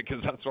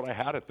because that's what I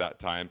had at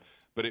that time.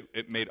 But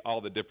it made all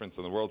the difference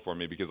in the world for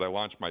me, because I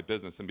launched my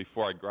business, and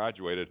before I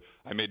graduated,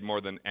 I made more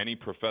than any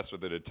professor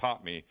that had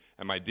taught me.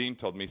 And my dean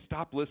told me,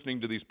 stop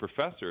listening to these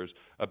professors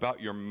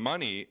about your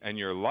money and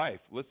your life.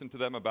 Listen to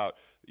them about,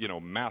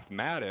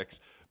 mathematics,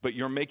 but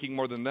you're making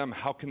more than them.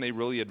 How can they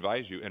really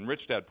advise you? And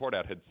Rich Dad, Poor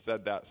Dad had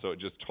said that, so it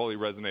just totally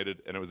resonated,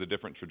 and it was a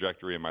different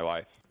trajectory in my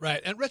life.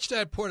 Right. And Rich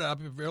Dad, Poor Dad, I'll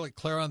be really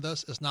clear on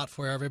this, is not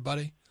for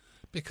everybody,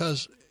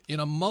 because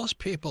most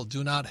people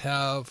do not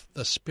have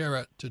the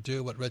spirit to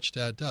do what Rich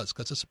Dad does,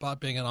 because it's about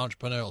being an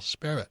entrepreneurial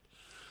spirit.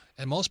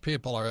 And most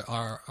people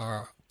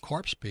are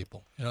corpse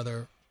people.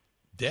 They're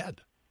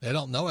dead. They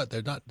don't know it.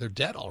 They're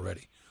dead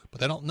already,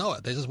 but they don't know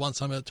it. They just want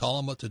somebody to tell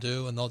them what to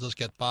do, and they'll just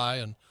get by.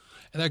 And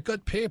they're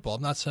good people.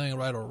 I'm not saying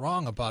right or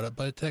wrong about it,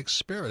 but it takes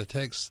spirit. It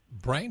takes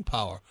brain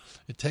power.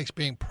 It takes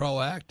being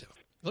proactive.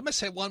 Let me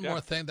say one more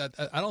thing that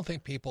I don't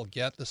think people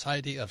get, this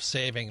idea of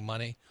saving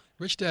money.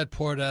 Rich Dad,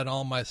 Poor Dad,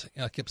 I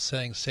kept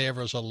saying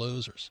savers are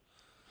losers.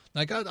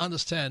 Now, I got to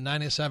understand,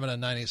 97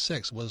 and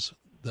 96 was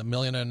The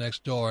Millionaire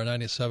Next Door, and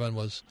 97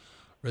 was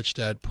Rich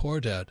Dad, Poor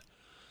Dad.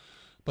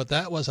 But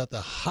that was at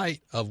the height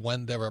of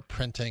when they were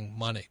printing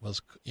money.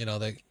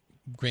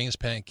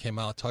 Greenspan came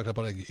out, talked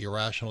about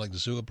irrational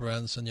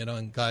exuberance,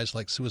 and guys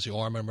like Susie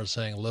Orman were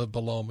saying, live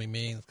below me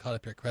means, cut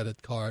up your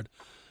credit card.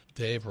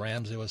 Dave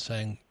Ramsey was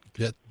saying,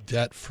 get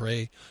debt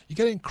free. You're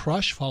getting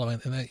crushed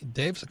following, and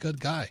Dave's a good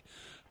guy.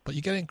 But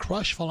you're getting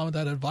crushed following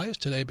that advice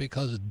today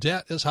because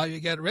debt is how you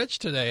get rich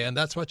today, and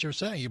that's what you're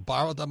saying. You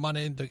borrowed the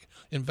money to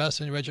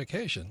invest in your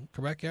education.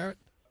 Correct, Garrett?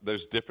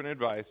 There's different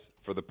advice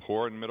for the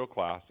poor and middle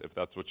class, if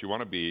that's what you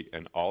want to be,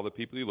 and all the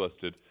people you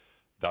listed,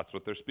 that's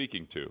what they're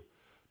speaking to.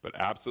 But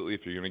absolutely,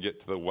 if you're going to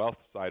get to the wealth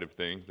side of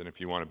things, and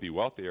if you want to be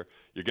wealthier,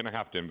 you're going to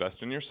have to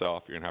invest in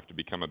yourself. You're going to have to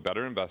become a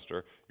better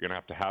investor. You're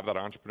going to have that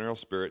entrepreneurial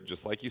spirit,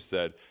 just like you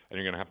said, and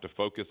you're going to have to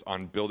focus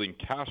on building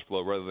cash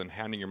flow rather than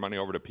handing your money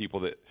over to people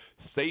that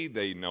say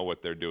they know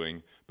what they're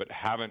doing but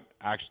haven't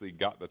actually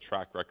got the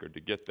track record to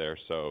get there.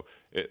 So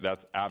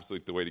that's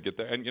absolutely the way to get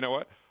there. And you know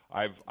what?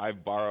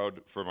 I've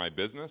borrowed for my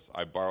business.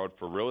 I've borrowed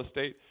for real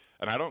estate,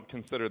 and I don't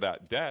consider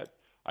that debt.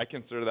 I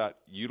consider that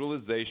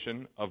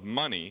utilization of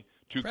money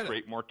to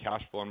create more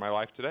cash flow in my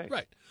life today.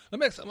 Right. I'm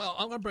going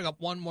to bring up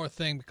one more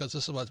thing because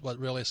this is what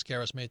really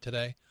scares me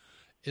today,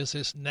 is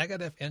this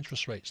negative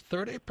interest rates.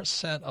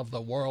 30% of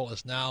the world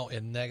is now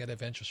in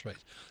negative interest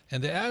rates.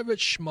 And the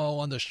average schmo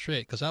on the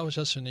street, because I was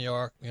just in New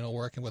York,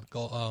 working with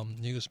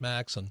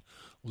Newsmax and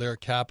Lear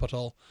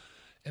Capital,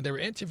 and they were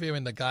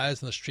interviewing the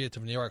guys in the streets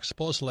of New York.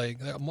 Supposedly,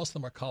 most of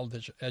them are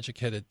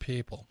college-educated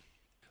people.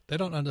 They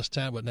don't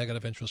understand what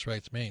negative interest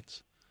rates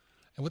means.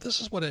 And this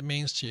is what it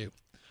means to you.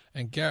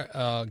 And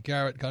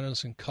Garrett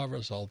Gunderson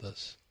covers all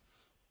this.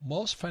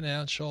 Most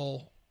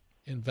financial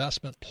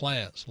investment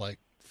plans, like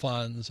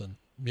funds and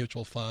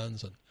mutual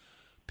funds and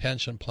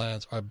pension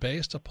plans, are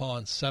based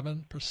upon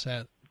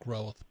 7%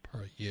 growth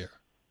per year.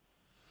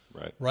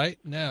 Right. Right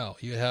now,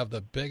 you have the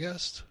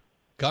biggest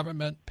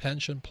government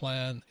pension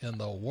plan in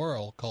the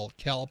world called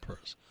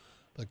CalPERS,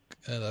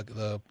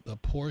 the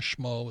poor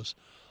schmoes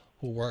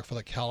who work for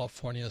the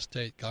California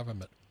state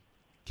government.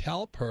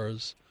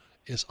 CalPERS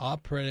is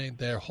operating,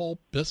 their whole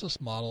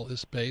business model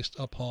is based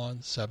upon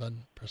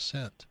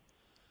 7%.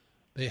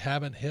 They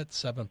haven't hit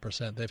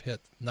 7%. They've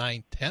hit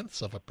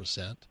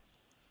 0.9%,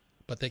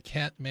 but they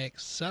can't make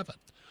 7.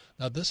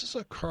 Now, this is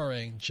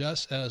occurring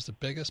just as the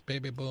biggest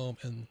baby boom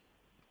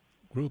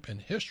group in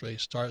history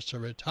starts to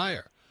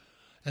retire.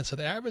 And so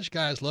the average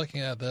guys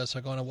looking at this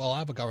are going, well, I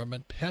have a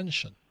government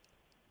pension.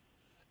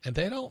 And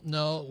they don't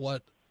know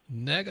what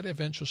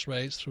negative interest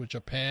rates through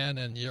Japan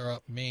and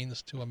Europe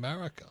means to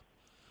America.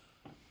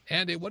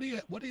 Andy, what do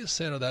you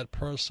say to that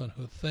person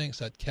who thinks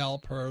that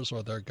CalPERS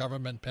or their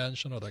government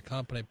pension or their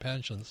company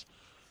pension's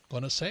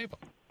going to save them?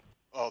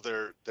 Oh,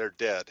 they're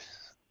dead.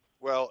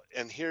 Well,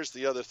 and here's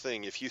the other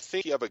thing. If you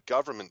think you have a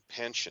government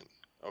pension,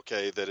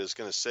 okay, that is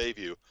going to save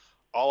you,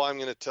 all I'm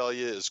going to tell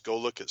you is go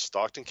look at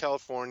Stockton,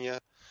 California,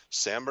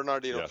 San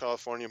Bernardino,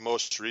 California,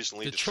 most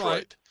recently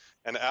Detroit,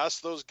 and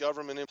ask those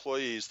government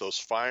employees, those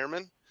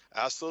firemen,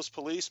 ask those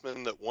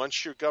policemen that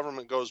once your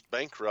government goes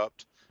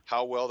bankrupt,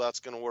 how well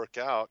that's going to work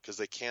out because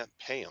they can't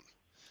pay them.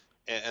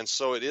 And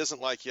so it isn't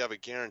like you have a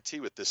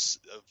guarantee with this.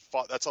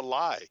 That's a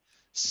lie.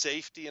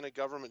 Safety in a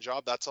government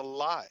job, that's a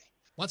lie.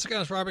 Once again,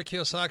 it's Robert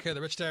Kiyosaki,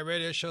 the Rich Dad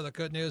Radio Show, the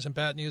good news and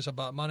bad news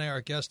about money.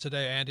 Our guest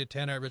today, Andy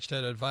Tanner, Rich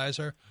Dad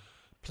Advisor.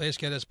 Please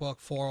get his book,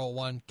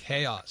 401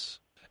 Chaos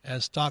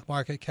and Stock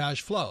Market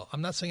Cash Flow.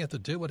 I'm not saying you have to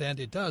do what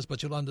Andy does,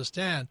 but you'll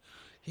understand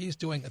he's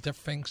doing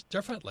things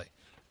differently.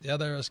 The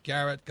other is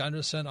Garrett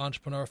Gunderson,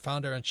 entrepreneur,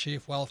 founder, and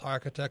chief wealth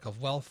architect of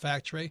Wealth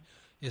Factory.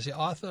 He's the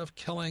author of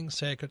Killing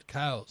Sacred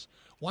Cows.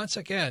 Once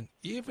again,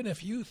 even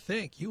if you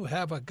think you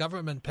have a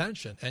government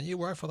pension and you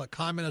work for the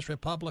Communist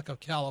Republic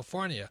of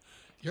California,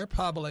 you're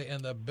probably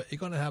you're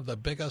going to have the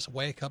biggest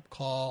wake-up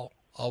call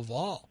of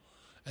all.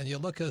 And you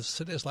look at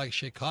cities like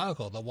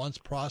Chicago, the once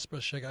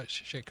prosperous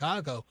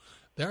Chicago,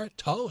 they're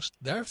toast.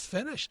 They're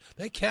finished.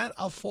 They can't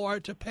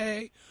afford to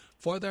pay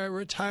for their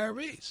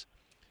retirees.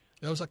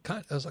 There's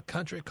a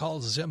country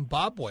called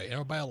Zimbabwe.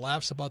 Everybody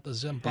laughs about the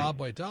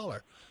Zimbabwe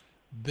dollar.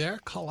 Their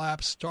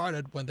collapse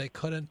started when they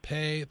couldn't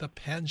pay the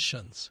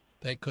pensions.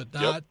 They could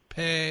not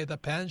pay the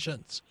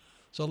pensions.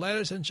 So,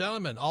 ladies and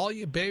gentlemen, all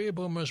you baby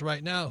boomers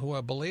right now who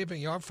are believing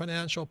your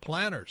financial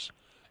planners,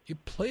 you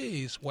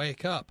please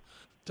wake up.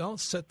 Don't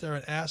sit there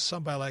and ask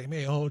somebody like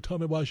me, tell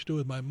me what I should do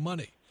with my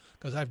money.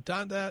 Because I've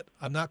done that.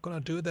 I'm not going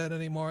to do that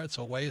anymore. It's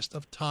a waste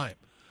of time.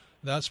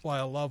 That's why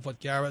I love what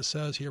Garrett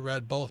says. He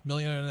read both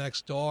Millionaire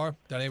Next Door,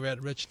 then he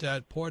read Rich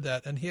Dad, Poor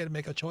Dad, and he had to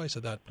make a choice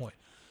at that point.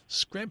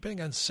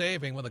 Scrimping and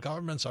saving when the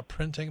governments are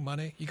printing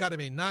money, you got to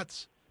be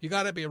nuts. You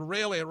got to be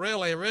really,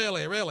 really,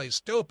 really, really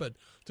stupid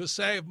to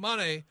save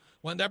money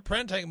when they're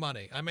printing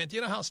money. I mean, do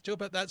you know how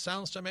stupid that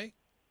sounds to me?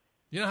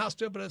 You know how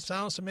stupid it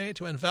sounds to me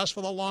to invest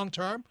for the long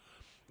term?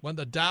 When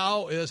the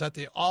Dow is at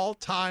the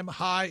all-time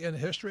high in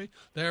history,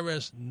 there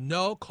is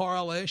no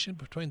correlation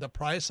between the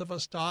price of a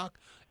stock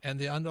and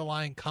the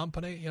underlying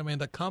company. I mean,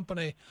 the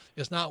company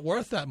is not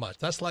worth that much.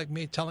 That's like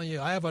me telling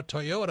you, I have a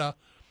Toyota.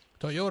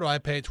 Toyota, I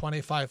paid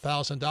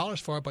 $25,000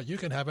 for it, but you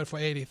can have it for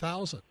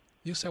 $80,000.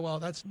 You say, well,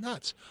 that's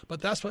nuts.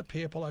 But that's what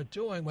people are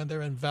doing when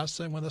they're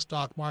investing when the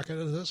stock market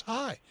is this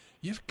high.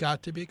 You've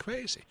got to be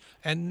crazy.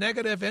 And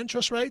negative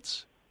interest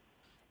rates?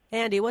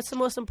 Andy, what's the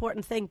most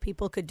important thing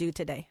people could do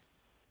today?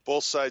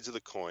 Both sides of the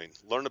coin.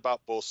 Learn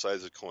about both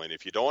sides of the coin.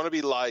 If you don't want to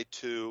be lied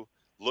to,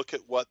 look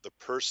at what the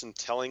person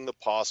telling the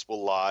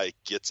possible lie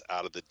gets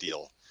out of the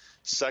deal.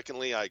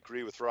 Secondly, I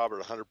agree with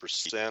Robert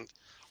 100%.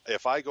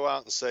 If I go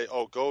out and say,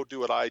 oh, go do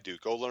what I do,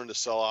 go learn to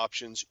sell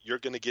options, you're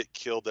going to get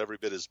killed every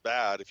bit as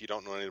bad if you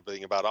don't know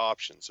anything about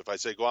options. If I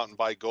say go out and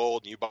buy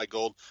gold and you buy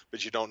gold,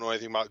 but you don't know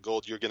anything about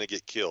gold, you're going to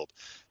get killed.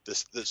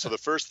 So the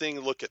first thing,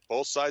 look at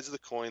both sides of the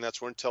coin. That's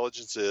where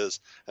intelligence is.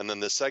 And then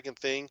the second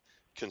thing,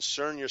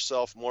 concern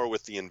yourself more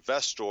with the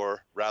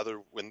investor rather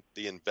than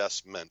the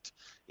investment.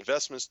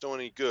 Investments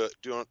don't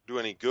do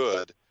any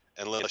good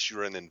unless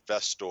you're an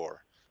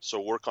investor. So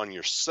work on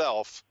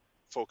yourself,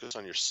 focus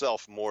on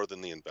yourself more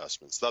than the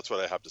investments. That's what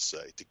I have to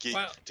say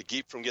to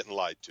keep from getting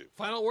lied to.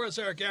 Final words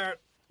there, Garrett.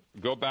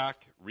 Go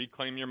back,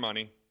 reclaim your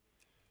money,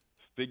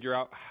 figure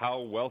out how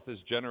wealth is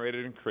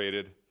generated and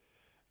created,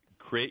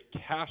 create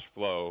cash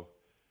flow,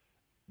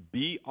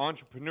 be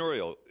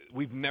entrepreneurial.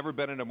 We've never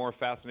been in a more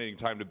fascinating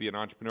time to be an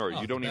entrepreneur.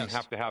 You don't even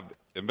have to have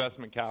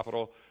investment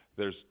capital.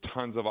 There's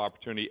tons of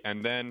opportunity,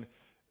 and then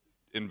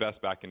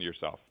invest back into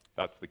yourself.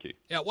 That's the key.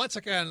 Yeah, once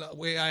again,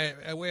 we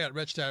at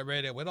Rich Dad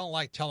Radio, we don't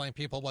like telling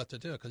people what to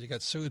do because you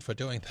get sued for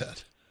doing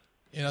that.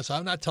 So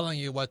I'm not telling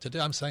you what to do.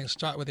 I'm saying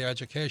start with your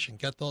education.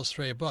 Get those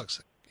 3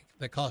 books.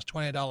 They cost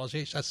 $20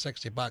 each. That's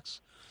 $60.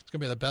 It's going to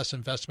be the best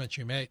investment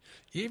you make.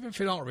 Even if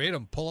you don't read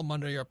them, pull them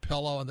under your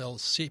pillow, and they'll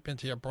seep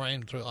into your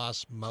brain through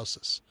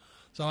osmosis.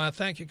 So I want to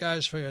thank you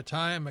guys for your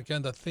time.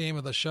 Again, the theme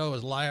of the show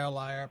is Liar,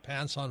 Liar,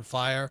 Pants on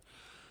Fire.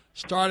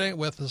 Starting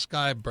with this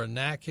guy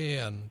Bernanke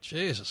and,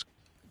 Jesus,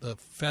 the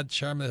Fed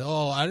chairman.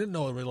 Oh, I didn't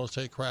know a real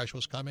estate crash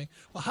was coming.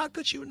 Well, how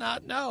could you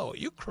not know?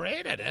 You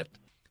created it.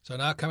 So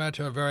now coming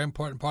to a very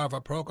important part of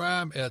our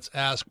program, it's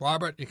Ask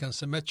Robert. You can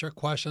submit your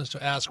questions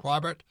to Ask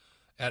Robert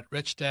at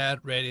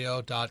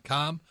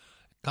richdadradio.com.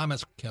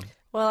 Comments, Kim?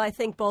 Well, I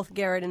think both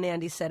Garrett and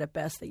Andy said it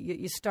best. That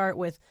you start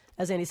with,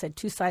 as Andy said,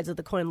 2 sides of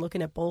the coin,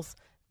 looking at both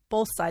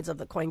sides of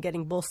the coin,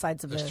 getting both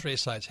sides of There's 3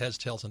 sides, heads,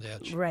 tails, and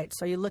edge. Right.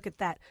 So you look at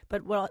that.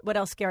 But what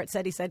else Garrett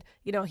said? He said,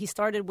 he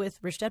started with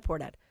Rich Dad Poor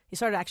Dad. He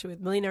started actually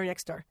with Millionaire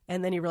Next Door,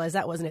 and then he realized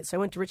that wasn't it. So he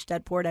went to Rich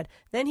Dad Poor Dad.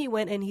 Then he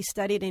went and he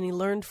studied and he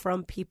learned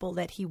from people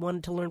that he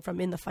wanted to learn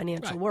from in the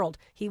financial world.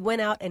 He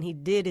went out and he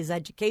did his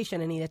education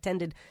and he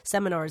attended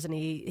seminars and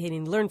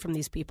he learned from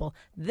these people.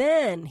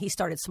 Then he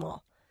started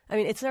small. I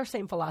mean, it's our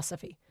same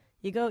philosophy.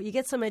 You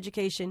get some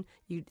education,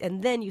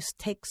 and then you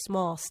take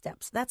small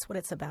steps. That's what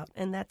it's about,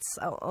 and that's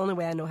the only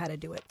way I know how to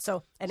do it.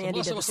 So Andy did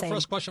the same. What's the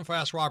first question for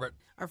Ask Robert?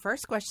 Our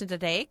first question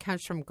today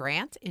comes from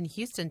Grant in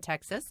Houston,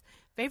 Texas.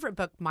 Favorite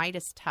book,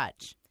 Midas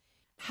Touch.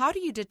 How do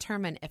you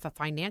determine if a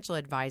financial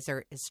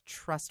advisor is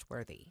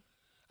trustworthy?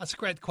 That's a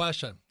great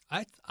question.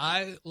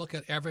 I look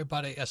at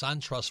everybody as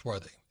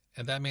untrustworthy,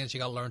 and that means you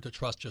got to learn to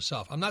trust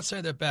yourself. I'm not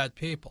saying they're bad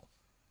people.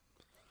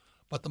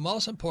 But the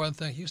most important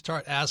thing, you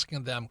start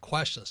asking them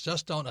questions.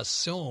 Just don't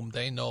assume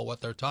they know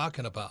what they're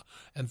talking about.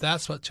 And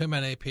that's what too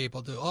many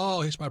people do.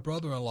 Oh, he's my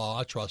brother-in-law.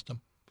 I trust him.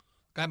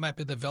 Guy might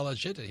be the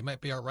village idiot. He might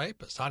be a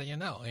rapist. How do you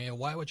know?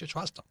 Why would you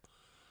trust him?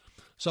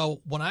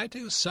 So when I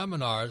do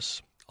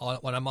seminars,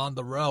 when I'm on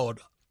the road,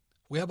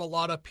 we have a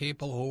lot of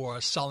people who are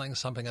selling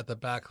something at the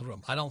back of the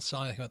room. I don't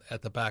sell anything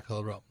at the back of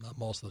the room, not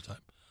most of the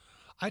time.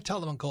 I tell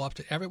them to go up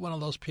to every one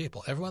of those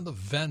people, every one of the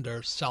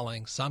vendors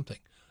selling something,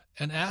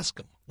 and ask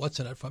them, what's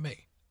in it for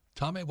me?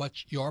 Tell me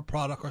what your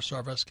product or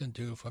service can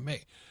do for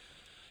me.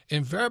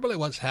 Invariably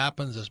what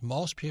happens is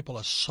most people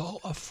are so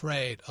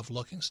afraid of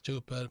looking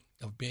stupid,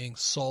 of being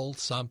sold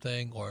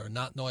something, or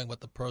not knowing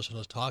what the person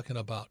is talking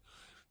about.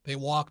 They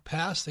walk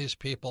past these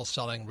people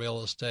selling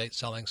real estate,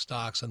 selling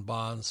stocks and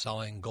bonds,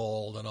 selling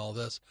gold and all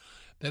this.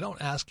 They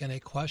don't ask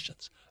any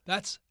questions.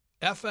 That's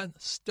effing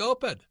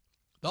stupid.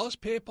 Those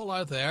people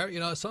are there.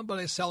 If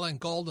somebody's selling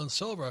gold and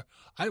silver,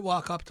 I'd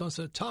walk up to them and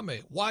say, tell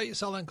me, why are you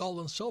selling gold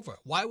and silver?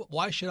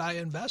 Why should I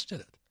invest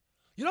in it?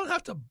 You don't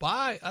have to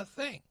buy a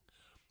thing.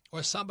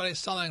 Or somebody's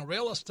selling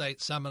real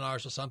estate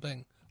seminars or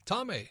something.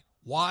 Tell me,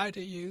 why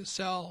do you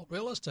sell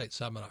real estate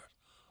seminars?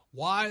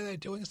 Why are they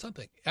doing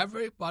something?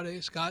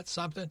 Everybody's got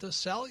something to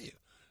sell you.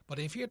 But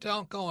if you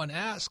don't go and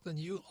ask, then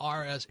you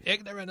are as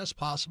ignorant as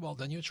possible.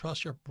 Then you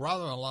trust your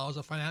brother-in-law as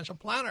a financial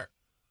planner.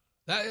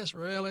 That is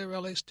really,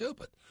 really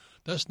stupid.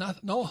 There's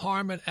no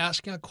harm in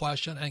asking a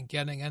question and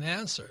getting an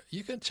answer.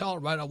 You can tell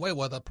right away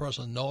whether a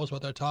person knows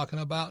what they're talking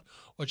about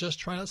or just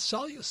trying to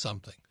sell you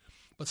something.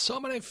 But so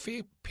many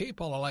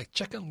people are like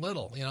Chicken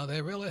Little.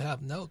 They really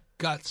have no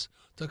guts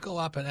to go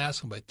up and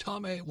ask somebody, tell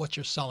me what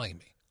you're selling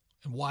me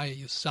and why are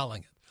you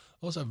selling it?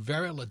 Those are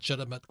very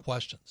legitimate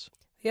questions.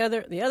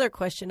 The other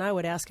question I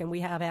would ask, and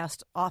we have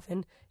asked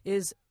often,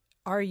 is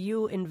are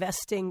you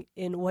investing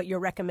in what you're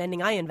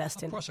recommending I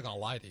invest in? Of course they're going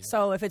to lie to you.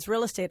 So if it's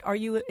real estate, are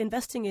you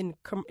investing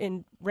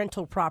in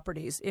rental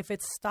properties? If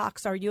it's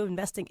stocks, are you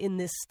investing in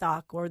this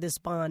stock or this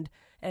bond?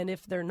 And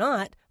if they're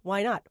not,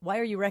 why not? Why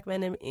are you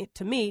recommending it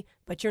to me,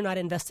 but you're not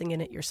investing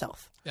in it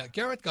yourself? Yeah,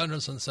 Garrett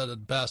Gunderson said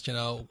it best.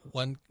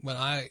 When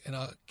I,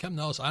 Kim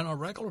knows, on a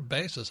regular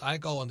basis, I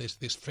go on these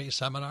free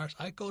seminars.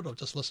 I go to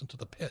just listen to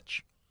the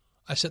pitch.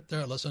 I sit there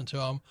and listen to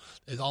them.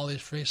 There's all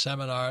these free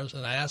seminars,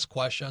 and I ask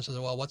questions. I say,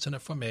 well, what's in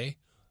it for me?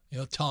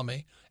 Tell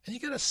me. And you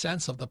get a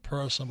sense of the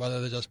person,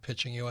 whether they're just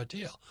pitching you a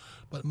deal.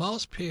 But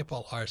most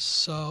people are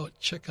so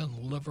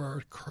chicken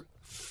liver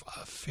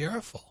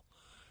fearful.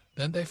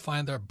 Then they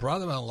find their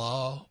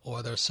brother-in-law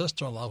or their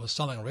sister-in-law who's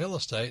selling real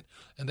estate,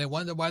 and they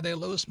wonder why they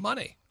lose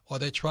money. Or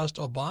they trust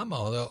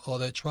Obama, or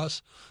they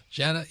trust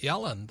Janet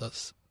Yellen,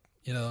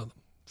 the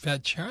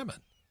Fed chairman.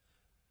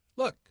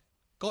 Look.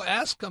 Go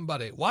ask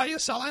somebody, why are you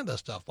selling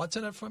this stuff? What's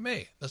in it for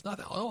me? There's no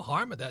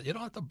harm in that. You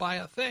don't have to buy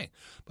a thing.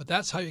 But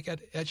that's how you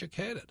get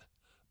educated.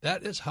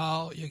 That is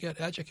how you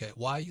get educated.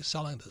 Why are you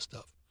selling this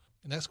stuff?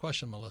 Next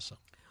question, Melissa.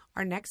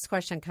 Our next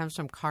question comes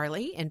from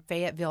Carly in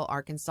Fayetteville,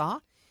 Arkansas.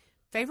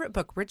 Favorite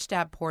book, Rich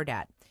Dad, Poor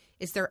Dad.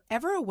 Is there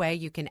ever a way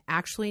you can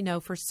actually know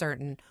for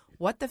certain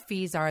what the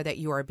fees are that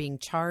you are being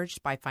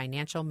charged by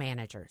financial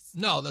managers?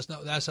 No,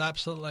 there's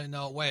absolutely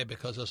no way,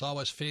 because there's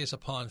always fees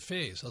upon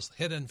fees. There's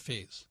hidden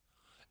fees.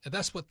 And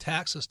that's what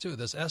taxes do.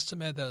 There's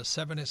estimated that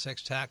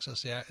 76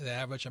 taxes the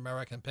average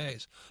American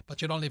pays,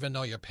 but you don't even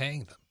know you're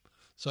paying them.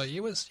 So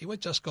you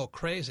would just go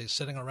crazy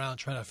sitting around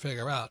trying to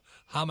figure out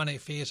how many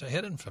fees are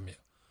hidden from you.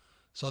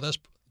 So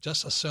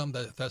just assume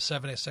that there's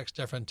 76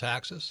 different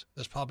taxes.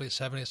 There's probably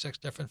 76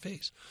 different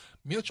fees.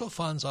 Mutual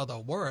funds are the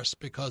worst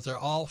because they're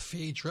all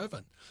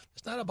fee-driven.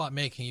 It's not about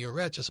making you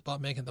rich. It's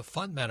about making the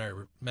fund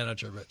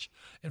manager rich.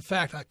 In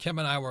fact, Kim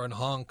and I were in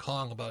Hong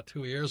Kong about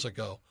 2 years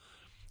ago,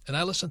 and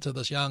I listened to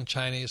this young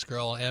Chinese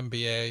girl,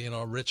 MBA,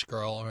 rich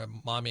girl. Her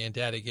mommy and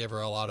daddy gave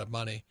her a lot of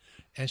money.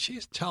 And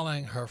she's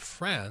telling her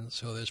friends,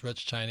 who are these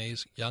rich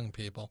Chinese young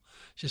people,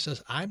 she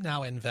says, I'm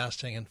now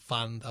investing in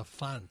fund of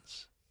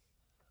funds.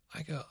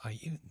 I go, are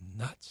you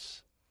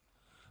nuts?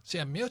 See,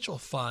 a mutual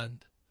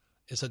fund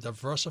is a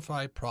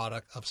diversified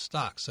product of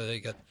stocks.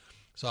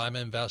 So I'm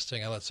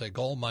investing in, let's say,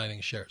 gold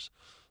mining shares.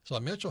 So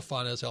a mutual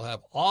fund is they'll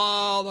have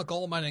all the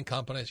gold mining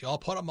companies. You all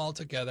put them all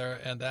together,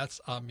 and that's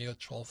a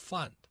mutual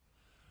fund.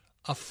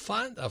 A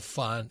fund of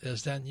fund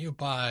is then you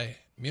buy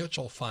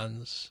mutual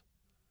funds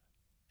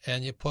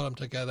and you put them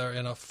together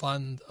in a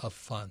fund of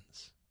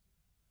funds.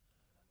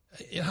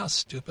 You know how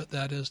stupid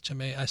that is to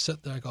me? I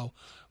sit there and go,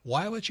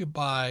 why would you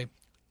buy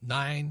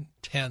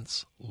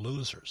 9/10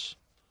 losers?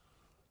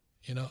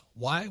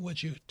 Why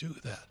would you do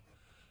that?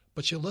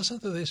 But you listen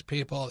to these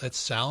people, it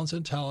sounds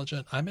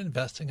intelligent. I'm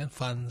investing in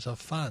funds of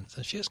funds.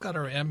 And she's got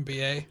her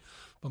MBA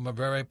from a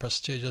very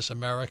prestigious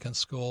American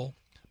school,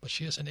 but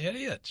she is an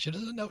idiot. She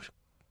doesn't know.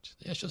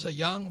 She's a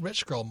young,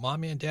 rich girl.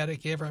 Mommy and daddy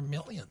gave her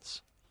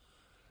millions.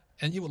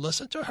 And you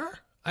listen to her?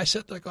 I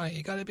sit there going,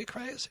 you got to be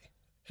crazy.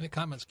 Any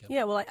comments, Kim?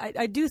 Yeah, well,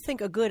 I do think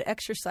a good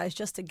exercise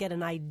just to get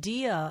an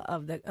idea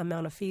of the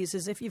amount of fees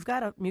is if you've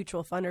got a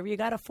mutual fund or if you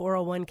got a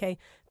 401k,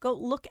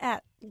 go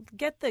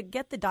get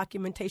the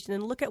documentation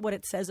and look at what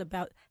it says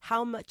about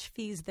how much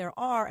fees there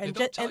are. And they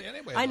don't tell you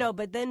anyway. I know,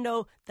 but then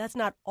no, that's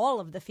not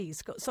all of the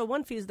fees. So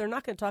one fees they're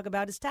not going to talk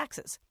about is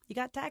taxes. You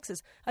got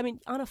taxes. I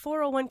mean, on a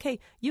 401k,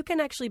 you can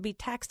actually be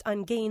taxed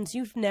on gains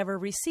you've never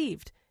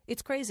received.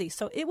 It's crazy.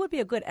 So it would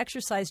be a good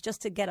exercise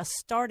just to get a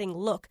starting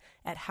look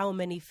at how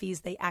many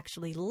fees they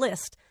actually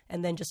list,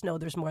 and then just know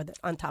there's more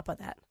on top of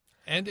that.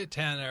 Andy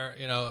Tanner,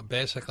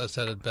 basically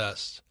said it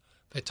best.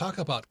 They talk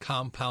about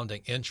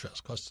compounding interest.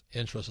 Of course,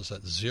 interest is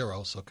at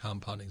zero, so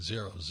compounding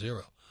zero.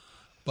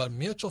 But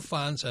mutual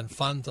funds and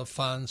funds of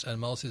funds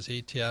and most of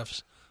these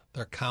ETFs,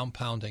 they're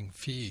compounding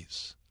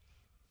fees.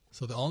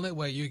 So the only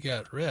way you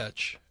get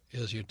rich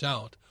is you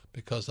don't,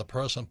 because the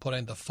person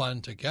putting the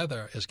fund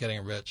together is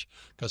getting rich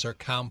because they're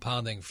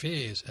compounding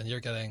fees, and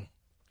you're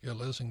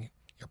losing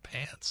your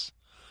pants.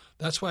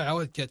 That's why I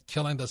would get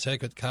Killing the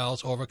Sacred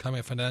Cows,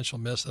 Overcoming Financial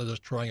Myths That Are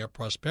Destroying Your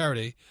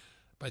Prosperity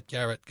by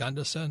Garrett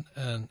Gunderson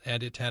and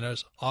Andy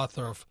Tanner's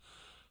author of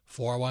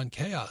 401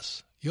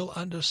 Chaos. You'll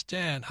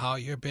understand how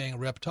you're being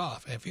ripped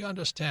off. And if you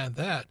understand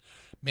that,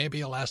 maybe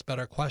you'll ask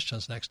better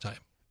questions next time.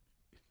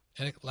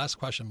 Any last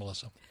question,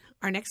 Melissa?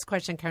 Our next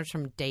question comes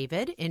from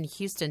David in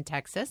Houston,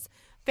 Texas.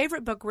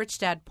 Favorite book, Rich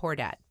Dad, Poor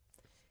Dad.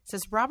 It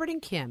says, Robert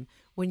and Kim,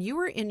 when you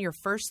were in your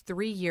first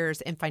 3 years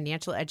in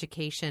financial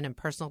education and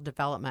personal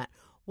development,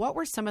 what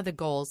were some of the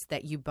goals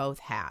that you both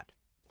had?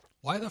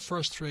 Why the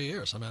first 3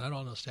 years? I mean, I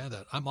don't understand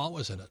that. I'm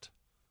always in it.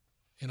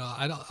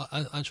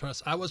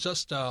 I was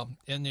just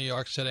in New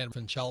York City and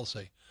in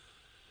Chelsea,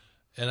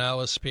 and I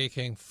was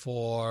speaking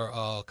for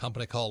a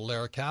company called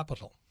Lear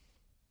Capital.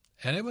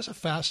 And it was a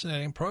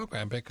fascinating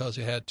program because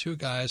you had two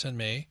guys and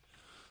me.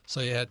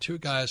 So you had two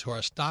guys who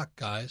are stock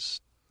guys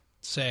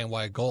saying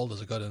why gold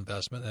is a good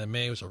investment, and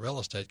me who's a real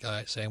estate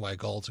guy saying why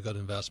gold's a good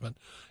investment.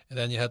 And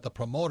then you had the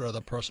promoter,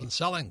 the person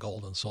selling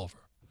gold and silver.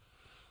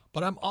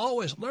 But I'm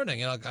always learning.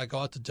 You know, I go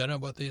out to dinner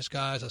with these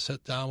guys. I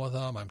sit down with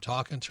them. I'm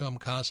talking to them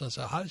constantly.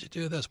 So how did you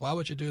do this? Why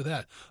would you do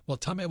that? Well,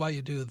 tell me why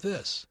you do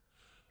this.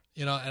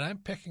 You know, and I'm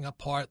picking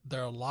apart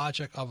their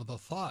logic of the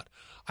thought.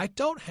 I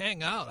don't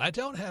hang out. I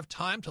don't have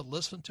time to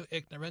listen to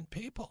ignorant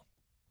people.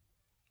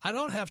 I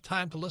don't have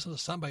time to listen to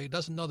somebody who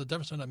doesn't know the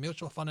difference between a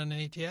mutual fund and an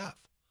ETF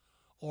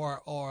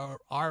or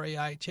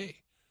REIT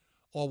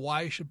or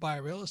why you should buy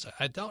real estate.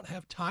 I don't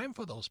have time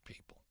for those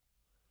people.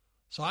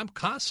 So I'm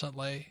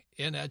constantly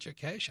in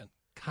education.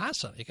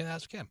 Constantly. You can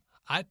ask Kim.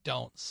 I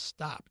don't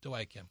stop, do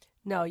I, Kim?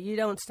 No, you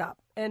don't stop.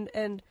 And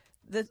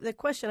the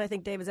question I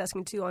think David's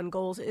asking too on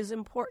goals is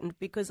important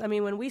because, I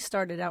mean, when we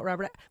started out,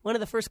 Robert, one of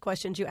the first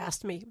questions you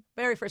asked me,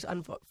 very first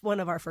on one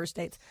of our first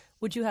dates,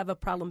 would you have a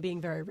problem being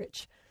very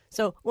rich?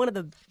 So one of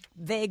the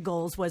vague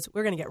goals was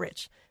we're going to get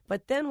rich.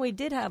 But then we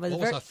did have What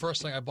was the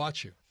first thing I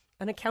bought you?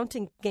 An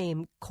accounting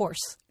game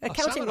course,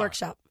 accounting seminar.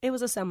 workshop. It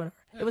was a seminar.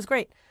 Yeah. It was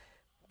great.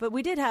 But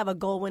we did have a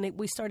goal when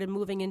we started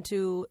moving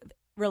into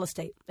real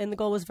estate, and the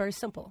goal was very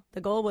simple.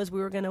 The goal was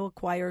we were going to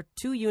acquire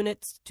 2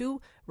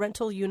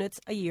 rental units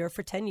a year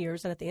for 10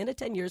 years, and at the end of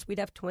 10 years, we'd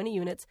have 20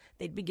 units.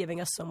 They'd be giving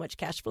us so much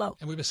cash flow.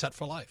 And we'd be set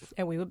for life.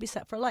 And we would be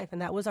set for life,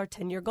 and that was our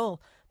 10-year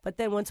goal. But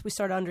then once we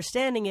started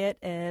understanding it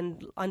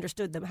and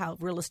understood how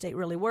real estate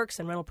really works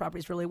and rental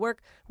properties really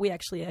work, we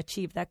actually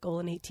achieved that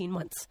goal in 18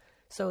 months.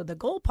 So the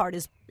goal part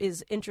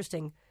is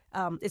interesting.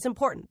 It's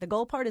important. The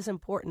goal part is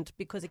important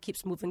because it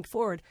keeps moving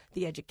forward.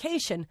 The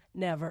education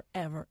never,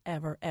 ever,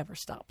 ever, ever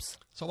stops.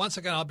 So once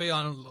again, I'll be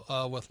on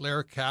with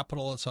Lyric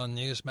Capital. It's on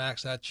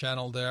Newsmax, that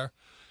channel there.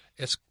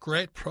 It's a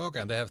great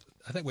program. They have,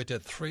 I think we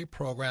did 3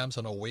 programs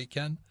in a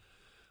weekend.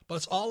 But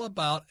it's all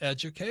about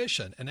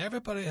education, and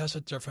everybody has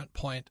a different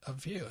point of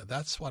view.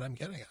 That's what I'm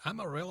getting at.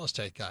 I'm a real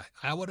estate guy.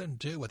 I wouldn't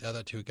do what the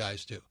other 2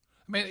 guys do.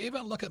 I mean,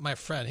 even look at my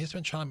friend. He's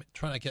been trying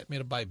to get me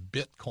to buy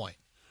Bitcoin.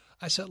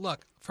 I said,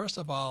 look, first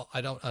of all,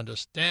 I don't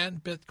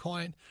understand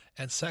Bitcoin,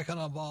 and second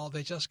of all,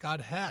 they just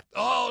got hacked.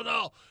 Oh,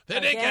 no, they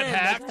didn't get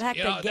hacked.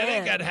 They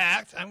didn't get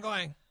hacked. I'm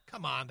going,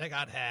 come on, they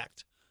got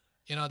hacked.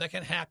 You know, they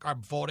can hack our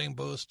voting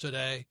booths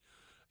today.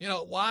 You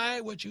know, why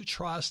would you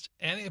trust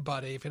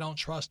anybody if you don't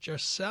trust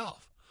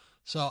yourself?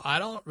 So I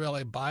don't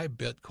really buy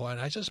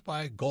Bitcoin. I just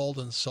buy gold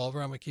and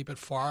silver, and we keep it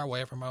far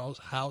away from our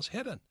house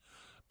hidden.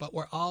 But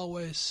we're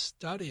always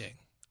studying.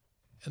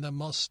 And the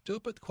most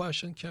stupid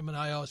question Kim and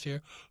I always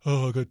hear,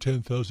 oh, I got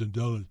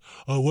 $10,000.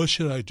 Oh, what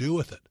should I do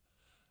with it?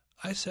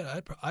 I said,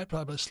 I'd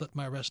probably slit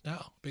my wrist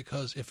now,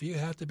 because if you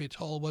have to be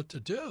told what to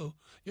do,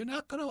 you're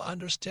not going to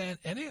understand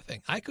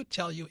anything. I could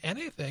tell you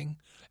anything,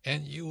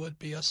 and you would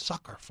be a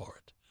sucker for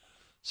it.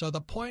 So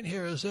the point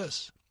here is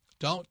this.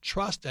 Don't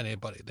trust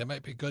anybody. They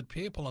might be good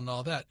people and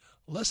all that.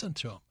 Listen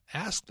to them.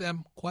 Ask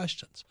them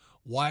questions.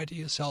 Why do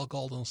you sell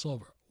gold and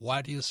silver?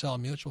 Why do you sell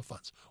mutual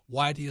funds?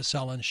 Why do you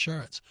sell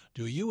insurance?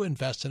 Do you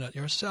invest in it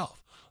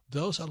yourself?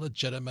 Those are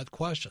legitimate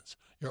questions.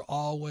 You're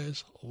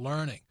always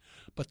learning.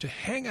 But to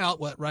hang out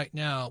right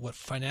now with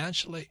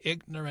financially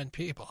ignorant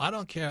people, I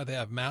don't care if they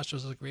have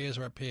master's degrees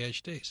or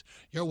PhDs,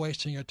 you're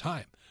wasting your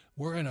time.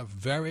 We're in a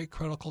very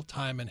critical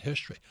time in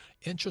history.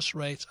 Interest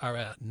rates are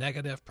at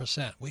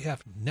 -%. We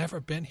have never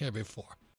been here before.